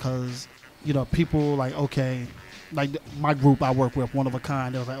live, because you know people like, okay, like my group I work with, One of a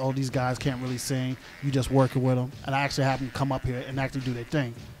Kind, they was like, oh, these guys can't really sing, you just working with them, and I actually have them come up here and actually do their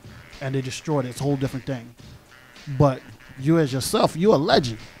thing, and they destroyed it. It's a whole different thing. But you as yourself, you're a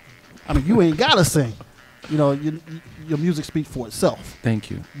legend. I mean, you ain't gotta sing. You know, your music speaks for itself.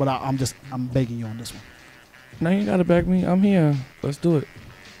 Thank you. But I'm begging you on this one. No, you gotta beg me. I'm here. Let's do it.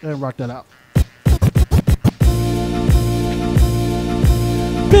 And rock that out.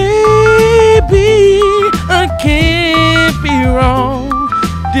 Baby, I can't be wrong.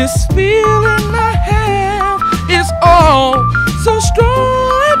 This feeling I have is all so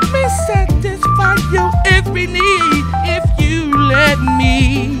strong. Let me satisfy your every need if you let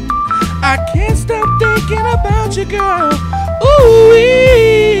me. I can't stop thinking about you, girl. Ooh,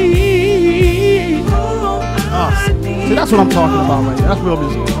 see, that's what I'm talking about right there. That's real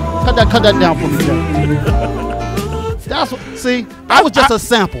music. Cut that down for me, Jay. That's what, see, that was just a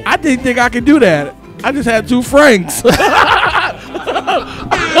sample. I didn't think I could do that. I just had 2 francs. Hey,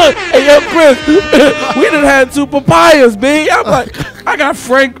 yo, Chris, we done had 2 papayas, B. I'm like, I got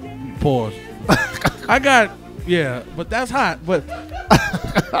Frank. Pause. I got, yeah, but that's hot. But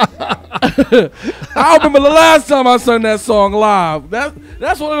I remember the last time I sung that song live.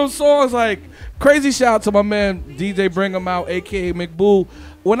 That's one of those songs like, crazy shout out to my man DJ Bring 'em Out, aka McBoo.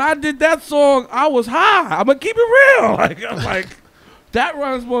 When I did that song, I was high. I'm gonna keep it real. Like I'm like, that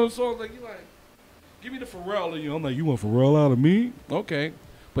runs one of the songs like you like, give me the Pharrell in you. I'm like, you want Pharrell out of me? Okay,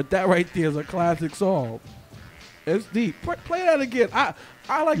 but that right there is a classic song. It's deep. Play that again. I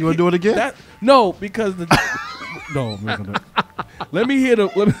like. You wanna do it again? No, because the no. Let me hear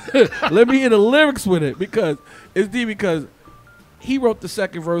the lyrics with it, because it's deep, because he wrote the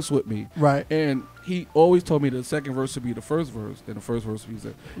second verse with me. Right. And he always told me the second verse would be the first verse, then the first verse would be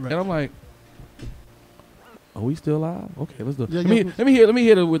the right. And I'm like, are we still live? Okay, let's do it. Yeah, let me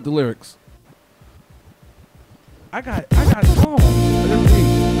hear it with the lyrics. I got songs.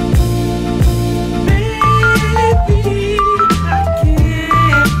 Baby, I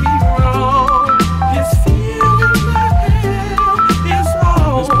can't be wrong. This feeling I have is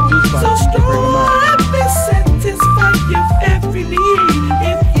all so strong. Let me satisfy your every need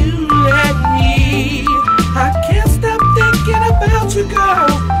if you let me. I can't stop thinking about you, girl.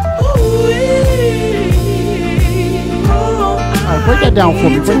 All right, break that down for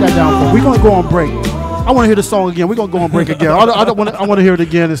me. We're gonna go on break. I want to hear the song again. We're gonna go on break again. I want to hear it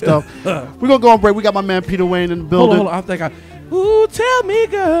again and stuff. We're gonna go on break. We got my man Petawane in the building. Hold on. Ooh, tell me,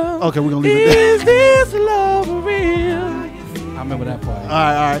 girl. Okay, we're gonna leave it there. Is this love real? I remember that part. All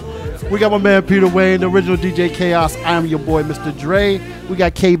right. We got my man Petawane, the original DJ Chaos. I am your boy, Mr. Dre. We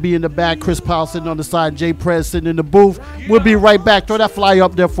got KB in the back, Chris Powell sitting on the side, Jay Prez sitting in the booth. We'll be right back. Throw that flyer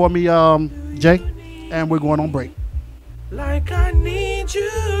up there for me, Jay. And we're going on break. Like I need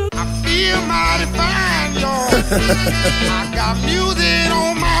you. I feel mighty fine, y'all. I got music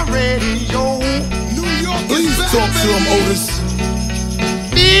on my radio. New York, please talk to him, Otis.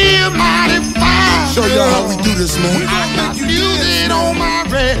 Feel mighty fine. Show y'all how we do this, man. I got music on my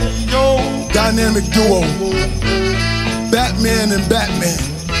radio. Dynamic duo. Batman and Batman.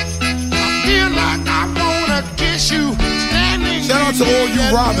 I feel like I wanna kiss you. Standing. Shout out to all you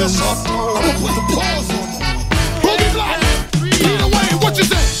Robins. I'm gonna put the pause on them. Boogie Block. Petawane, what you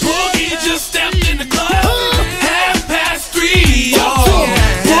say? Boogie just stepped in the club. 3:30, y'all.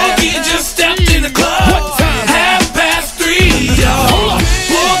 Boogie just stepped in the club. 3:30, y'all.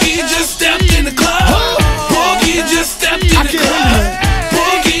 Boogie just stepped in the club. Boogie just stepped in the club.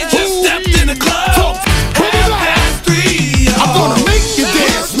 Boogie just stepped in the club. 3:30, y'all. I'm gonna make you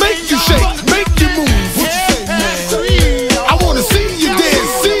dance, make you shake, make you move. What you say, man? I wanna see you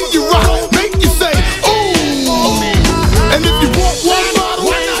dance, see you rock, make you say, ooh.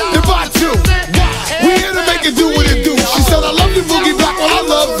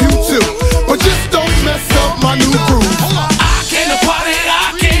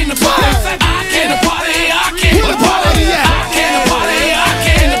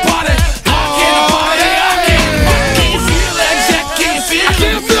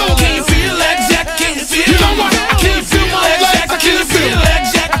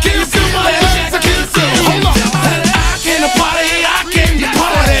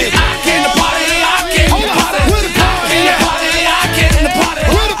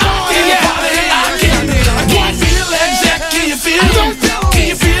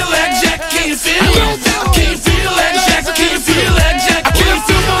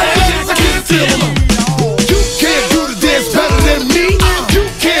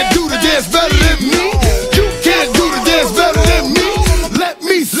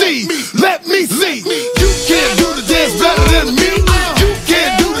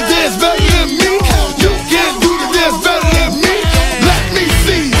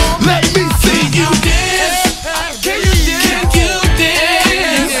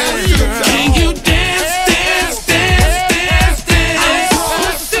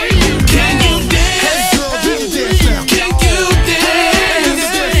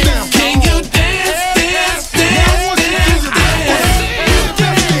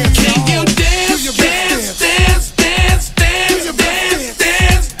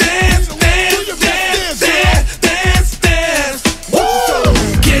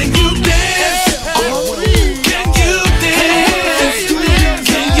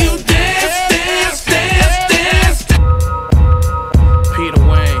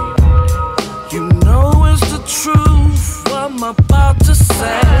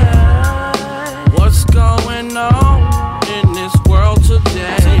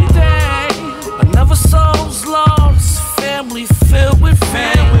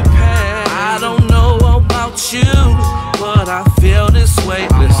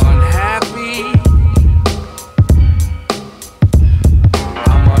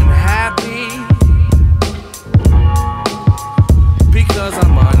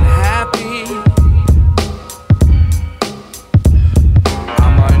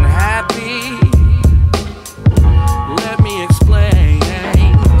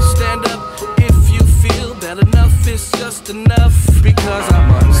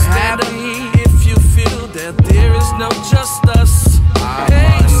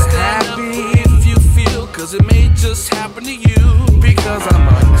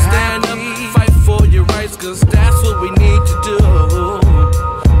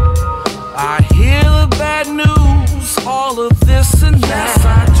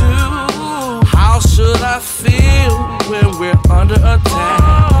 under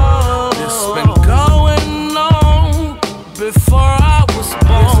attack. This been going on before I was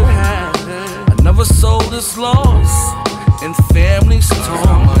born. I never sold this loss and families torn.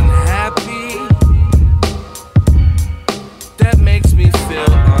 I'm unhappy. That makes me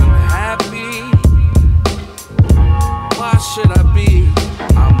feel unhappy. Why should I be?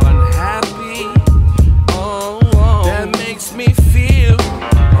 I'm unhappy. Oh, that makes me feel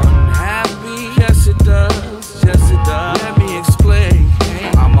unhappy. Yes it does, yes it does. Let me explain.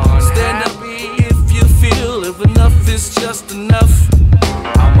 I'm unhappy. Stand up if you feel if enough is just enough.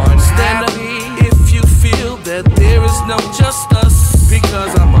 I'm unhappy if you feel that there is no just us.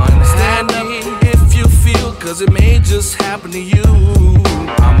 Because I'm unhappy. Stand up if you feel, cause it may just happen to you.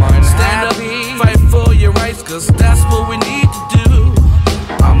 I'm unhappy. Stand up, fight for your rights, cause that's what we need to do.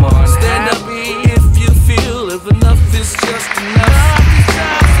 I'm unhappy. Stand up if you feel if enough is just enough.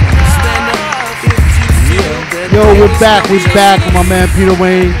 Stand up if you feel that Yo, there we're is back. no We're just back with my us. man Peter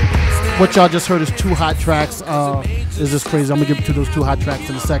Wayne. What y'all just heard is 2 hot tracks. Is this crazy? I'm gonna get to those 2 hot tracks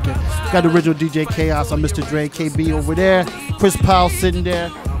in a second. Got the original DJ Chaos. I'm Mr. Dre, KB over there. Chris Powell sitting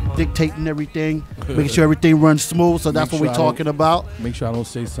there, dictating everything, making sure everything runs smooth. So that's Make what sure we're talking about. Make sure I don't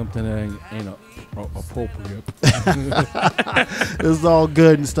say something that ain't appropriate. It's all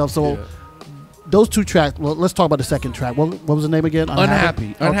good and stuff. So those 2 tracks. Well, let's talk about the second track. What was the name again?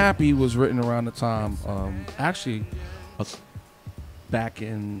 Unhappy. Okay. Unhappy was written around the time, actually, back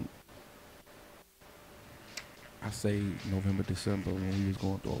in, I say November, December, when we was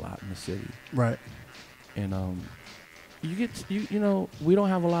going through a lot in the city. Right. And you get you know, we don't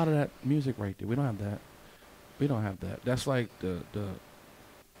have a lot of that music right there. We don't have that. We don't have that. That's like the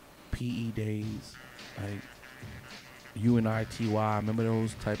PE days, like UNITY. Remember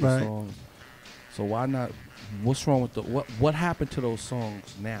those type of Right. songs? So why not? What's wrong with the what happened to those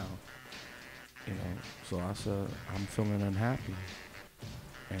songs now? You know. So I said I'm feeling unhappy,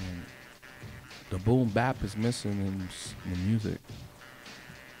 and the boom bap is missing in the music.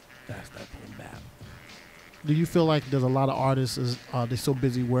 That's that boom bap. Do you feel like there's a lot of artists they're so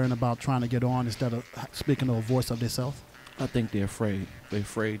busy worrying about trying to get on instead of speaking to a voice of themselves? I think they're afraid. They're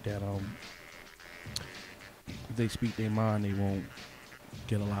afraid that if they speak their mind, they won't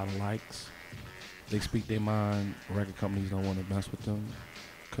get a lot of likes. They speak their mind, record companies don't want to mess with them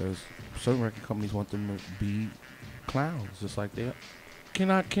because certain record companies want them to be clowns, just like they. Can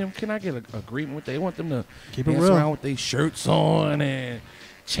I get an agreement with? They want them to Keep it dance real. around with their shirts on and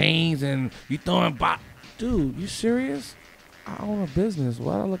chains, and you throwing Dude, you serious? I own a business.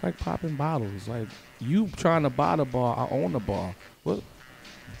 Why do I look like popping bottles? Like, you trying to buy the bar, I own the bar. What?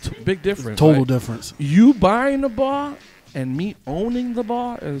 Big difference. Total right? difference. You buying the bar and me owning the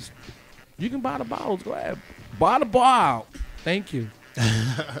bar is, you can buy the bottles. Go ahead. Buy the bar out. Thank you.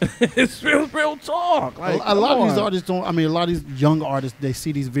 It's real talk. Like, a lot of these on. artists don't. I mean, a lot of these young artists, they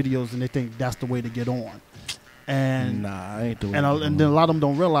see these videos and they think that's the way to get on. And Nah, I ain't doing and, it. and then a lot of them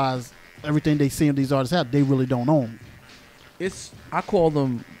don't realize everything they see these artists have, they really don't own. I call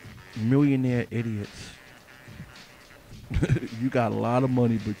them millionaire idiots. You got a lot of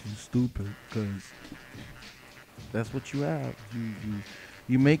money, but you stupid, because that's what you have.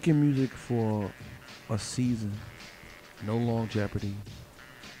 You making music for a season, no longevity.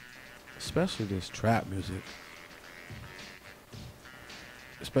 Especially this trap music.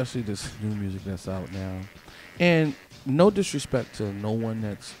 Especially this new music that's out now. And no disrespect to no one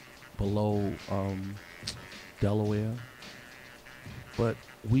that's below Delaware, but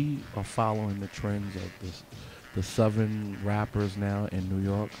we are following the trends of the southern rappers now in New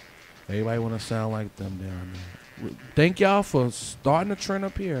York. Everybody want to sound like them down there. Thank y'all for starting the trend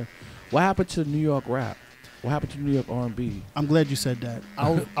up here. What happened to New York rap? What happened to New York R&B? I'm glad you said that. I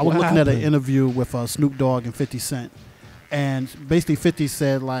was What looking at an happened? interview with Snoop Dogg and 50 Cent, and basically 50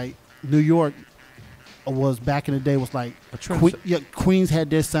 said like New York was back in the day was like A trend. Queens had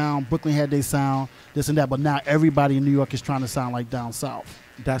their sound, Brooklyn had their sound, this and that, but now everybody in New York is trying to sound like down south.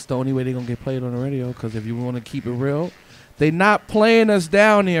 That's the only way they're going to get played on the radio, because if you want to keep it real, they not playing us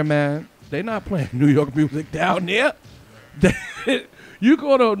down here, man. They not playing New York music down there. You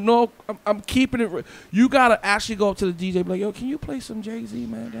go to North, I'm keeping it real. You got to actually go up to the DJ and be like, yo, can you play some Jay-Z,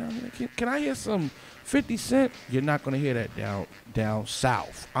 man, down here? Can I hear some 50 Cent? You're not going to hear that down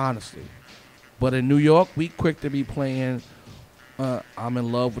south, honestly. But in New York, we quick to be playing I'm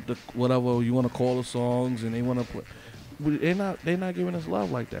in love with the whatever you want to call the songs, and they want to play. They're not giving us love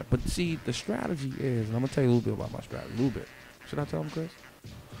like that. But see, the strategy is, and I'm gonna tell you a little bit about my strategy. A little bit. Should I tell them, Chris?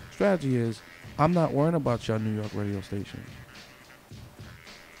 Strategy is, I'm not worrying about your New York radio station.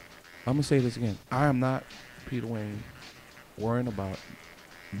 I'm gonna say this again. I am not Peter Wayne worrying about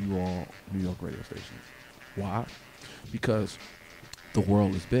you all New York radio stations. Why? Because the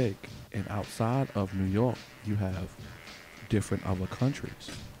world is big, and outside of New York, you have different other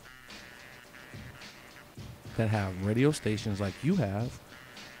countries that have radio stations like you have.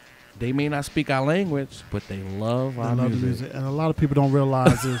 They may not speak our language, but they love our the music. music. And a lot of people don't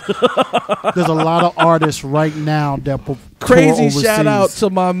realize is there's a lot of artists right now that Crazy tour shout out overseas. to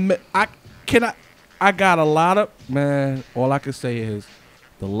my I got a lot of, man, all I can say is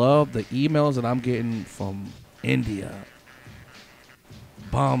the love, the emails that I'm getting from India,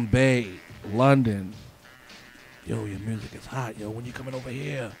 Bombay, London. Yo, your music is hot. Yo, when you coming over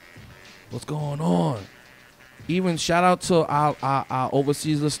here? What's going on? Even shout out to our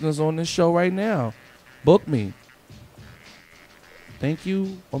overseas listeners on this show right now. Book me. Thank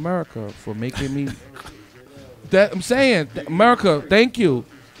you, America, for making me. That I'm saying, America, thank you.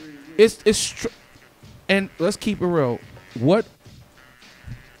 And let's keep it real.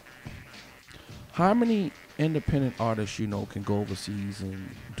 How many independent artists you know can go overseas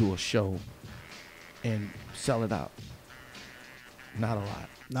and do a show and sell it out? Not a lot.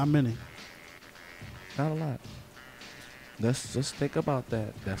 Not many. Not a lot. Let's just think about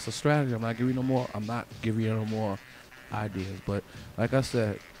that. That's a strategy. I'm not giving you no more ideas. But like I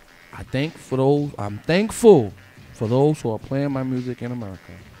said, I'm thankful for those who are playing my music in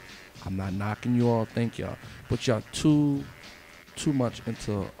America. I'm not knocking you all. Thank y'all. But y'all too much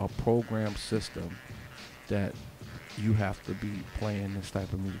into a program system that you have to be playing this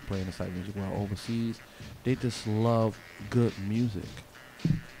type of music, While overseas, they just love good music.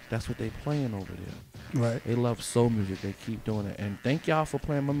 That's what they playing over there. Right. They love soul music. They keep doing it. And thank y'all for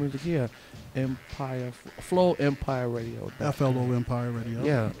playing my music here. Flow Empire Radio. FLO Empire Radio.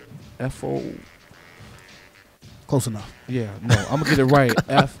 Yeah. FO. Close enough. Yeah, no, I'm going to get it right.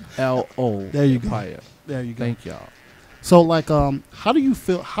 FLO. There you Empire. go. There you go. Thank y'all. So, like, how do you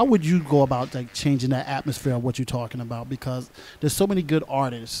feel? How would you go about like changing that atmosphere of what you're talking about? Because there's so many good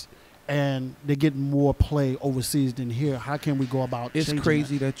artists, and they're getting more play overseas than here. How can we go about? It's changing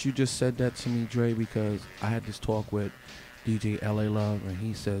crazy that you just said that to me, Dre, because I had this talk with DJ LA Love, and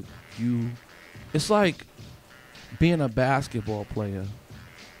he said it's like being a basketball player.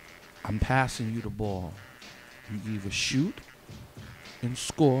 I'm passing you the ball. You either shoot and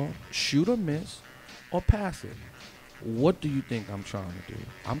score, shoot or miss, or pass it. What do you think I'm trying to do?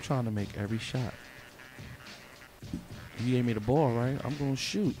 I'm trying to make every shot. You gave me the ball, right? I'm going to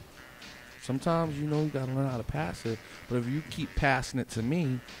shoot. Sometimes, you got to learn how to pass it. But if you keep passing it to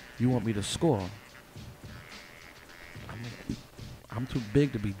me, you want me to score. I'm too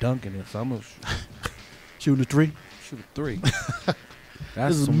big to be dunking it, so I'm going to shooting a three. Shoot a three.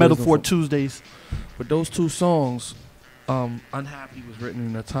 This is Metaphor Tuesdays. But those two songs, Unhappy was written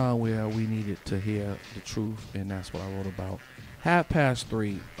in a time where we needed to hear the truth, and that's what I wrote about.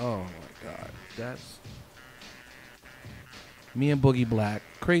 3:30. Oh my God, that's me and Boogie Black.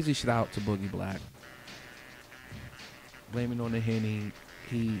 Crazy shout out to Boogie Black. Blaming on the Henny,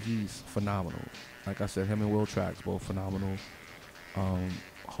 he's phenomenal. Like I said, him and Will Trax both phenomenal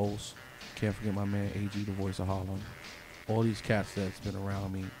hosts. Can't forget my man AG, the voice of Harlem. All these cats that's been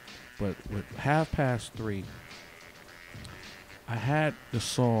around me. But with 3:30, I had the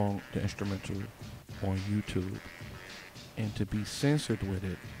song, the instrumental, on YouTube. And to be censored with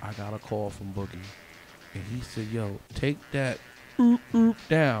it, I got a call from Boogie. And he said, yo, take that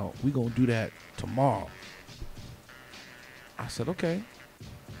down. We gonna do that tomorrow. I said, okay.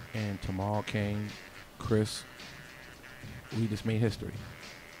 And tomorrow came, Chris, we just made history.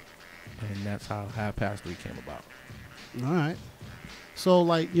 And that's how 3:30 came about. All right. So,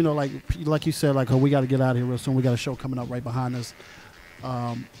 like you said, like, we got to get out of here real soon. We got a show coming up right behind us.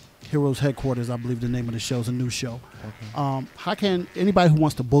 Heroes Headquarters, I believe the name of the show is a new show. Okay. How can anybody who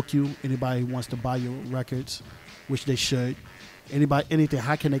wants to book you, anybody who wants to buy your records, which they should, anything,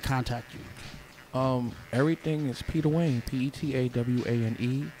 how can they contact you? Everything is Petawane,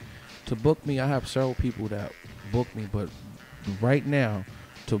 Petawane. To book me, I have several people that book me, but right now,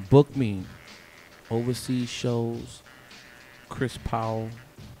 to book me, overseas shows, Chris Powell.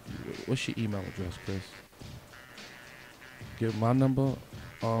 What's your email address, Chris? Give my number.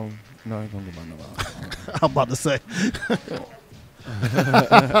 No, I ain't gonna give my number. I'm about to say.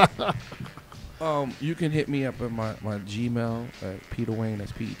 You can hit me up at my Gmail at Petawane.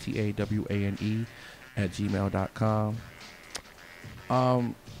 That's Petawane @gmail.com.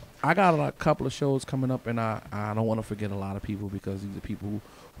 I got a couple of shows coming up, and I don't want to forget a lot of people because these are people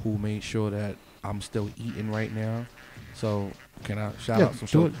who made sure that I'm still eating right now. So can I shout out some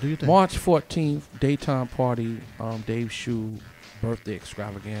shows? Do your thing. March 14th, daytime party, Dave Shoe birthday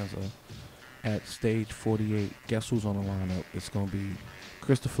extravaganza at Stage 48. Guess who's on the lineup? It's going to be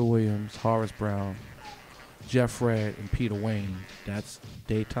Christopher Williams, Horace Brown, Jeff Red and Petawane. That's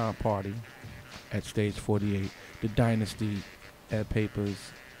daytime party at Stage 48. The Dynasty at Papers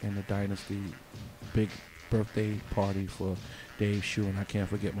and the Dynasty big birthday party for Dave Shue, and I can't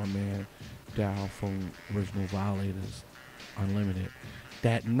forget my man Dow from Original Violators Unlimited.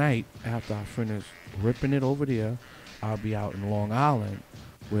 That night, after I finish ripping it over there, I'll be out in Long Island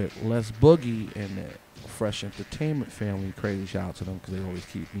with Les Boogie and the Fresh Entertainment family. Crazy shout out to them because they always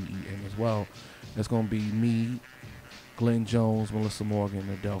keep me eating as well. It's going to be me, Glenn Jones, Melissa Morgan,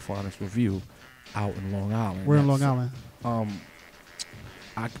 and Delphinus Review out in Long Island. We're in Long Island.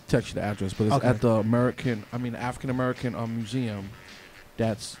 I can text you the address, but it's at the African American Museum.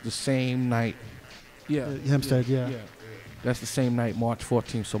 That's the same night. Yeah. Hempstead, yeah. That's the same night, March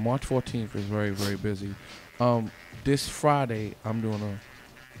 14th. So March 14th is very, very busy. This Friday, I'm doing a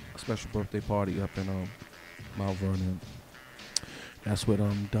special birthday party up in Mount Vernon. That's with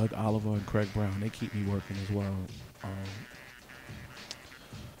Doug Oliver and Craig Brown. They keep me working as well.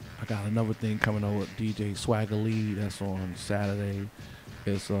 I got another thing coming out with DJ Swagger Lee. That's on Saturday.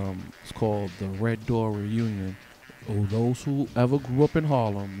 It's called the Red Door Reunion. Oh, those who ever grew up in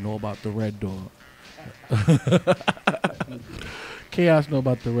Harlem know about the Red Door. Chaos know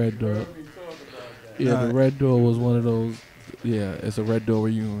about the Red Door. Yeah, the Red Door was one of those. Yeah, it's a Red Door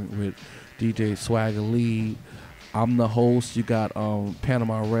Reunion with DJ Swagger Lee. I'm the host. You got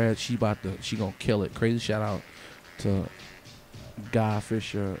Panama Red. She gonna kill it. Crazy shout out to Guy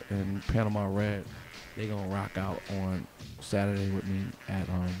Fisher and Panama Red. They gonna rock out on Saturday with me at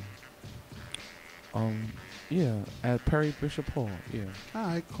at Perry Bishop Hall. Yeah. All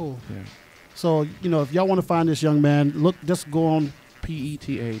right, cool. Yeah. So, if y'all want to find this young man, just go on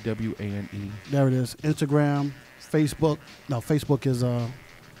Petawane. There it is. Instagram, Facebook. No, Facebook is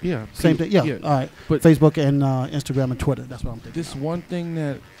same thing. Yeah. All right. But Facebook and Instagram and Twitter. That's what I'm thinking. This one thing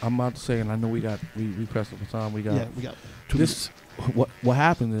that I'm about to say, and I know we pressed up for time. We got 2 minutes. What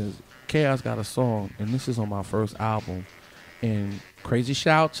happened is Chaos got a song, and this is on my first album. And crazy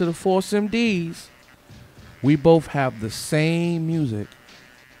shout out to the Force MDs. We both have the same music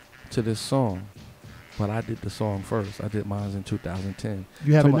to this song, but I did the song first. I did mine in 2010.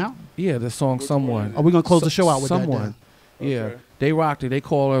 You have it now? Yeah, the song Someone. Are we going to close the show out with Someone? That? Yeah. Okay. They rocked it. They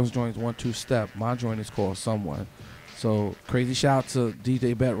call those joints 1-2 step. My joint is called Someone. So crazy shout out to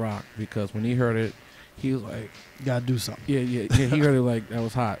DJ Bedrock, because when he heard it, he was like, "You gotta do something." Yeah. He heard it like that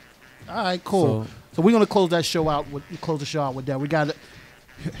was hot. All right, cool. So we're gonna close the show out with that. We got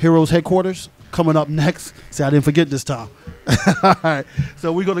Heroes Headquarters coming up next. See, I didn't forget this time. All right,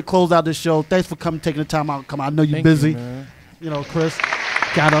 so we're gonna close out this show. Thanks for taking the time out. I know you're busy. Chris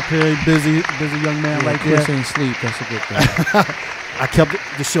got up here, busy young man right there. Chris ain't sleep. That's a good thing. I kept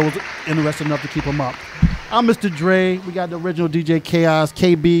the show interesting enough to keep him up. I'm Mr. Dre. We got the original DJ Chaos,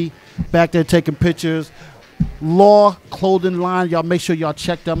 KB, back there taking pictures. Law Clothing Line. Y'all make sure y'all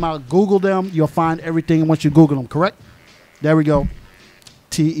check them out. Google them. You'll find everything once you Google them, correct? There we go.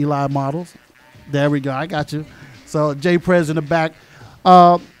 T. Eli Models. There we go. I got you. So, J. Prez in the back.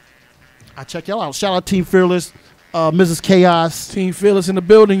 I check y'all out. Shout out Team Fearless. Mrs. Chaos. Team Fearless in the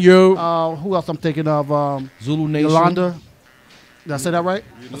building, yo. Who else I'm thinking of? Zulu Nation. Yolanda. Did I say that right?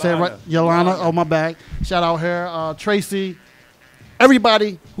 I say it right? Yolanda. Oh, my bad. Shout out here. Tracy.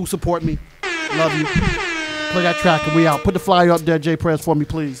 Everybody who support me. Love you. Play that track and we out. Put the flyer up there, J. Prez, for me,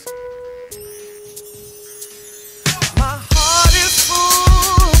 please.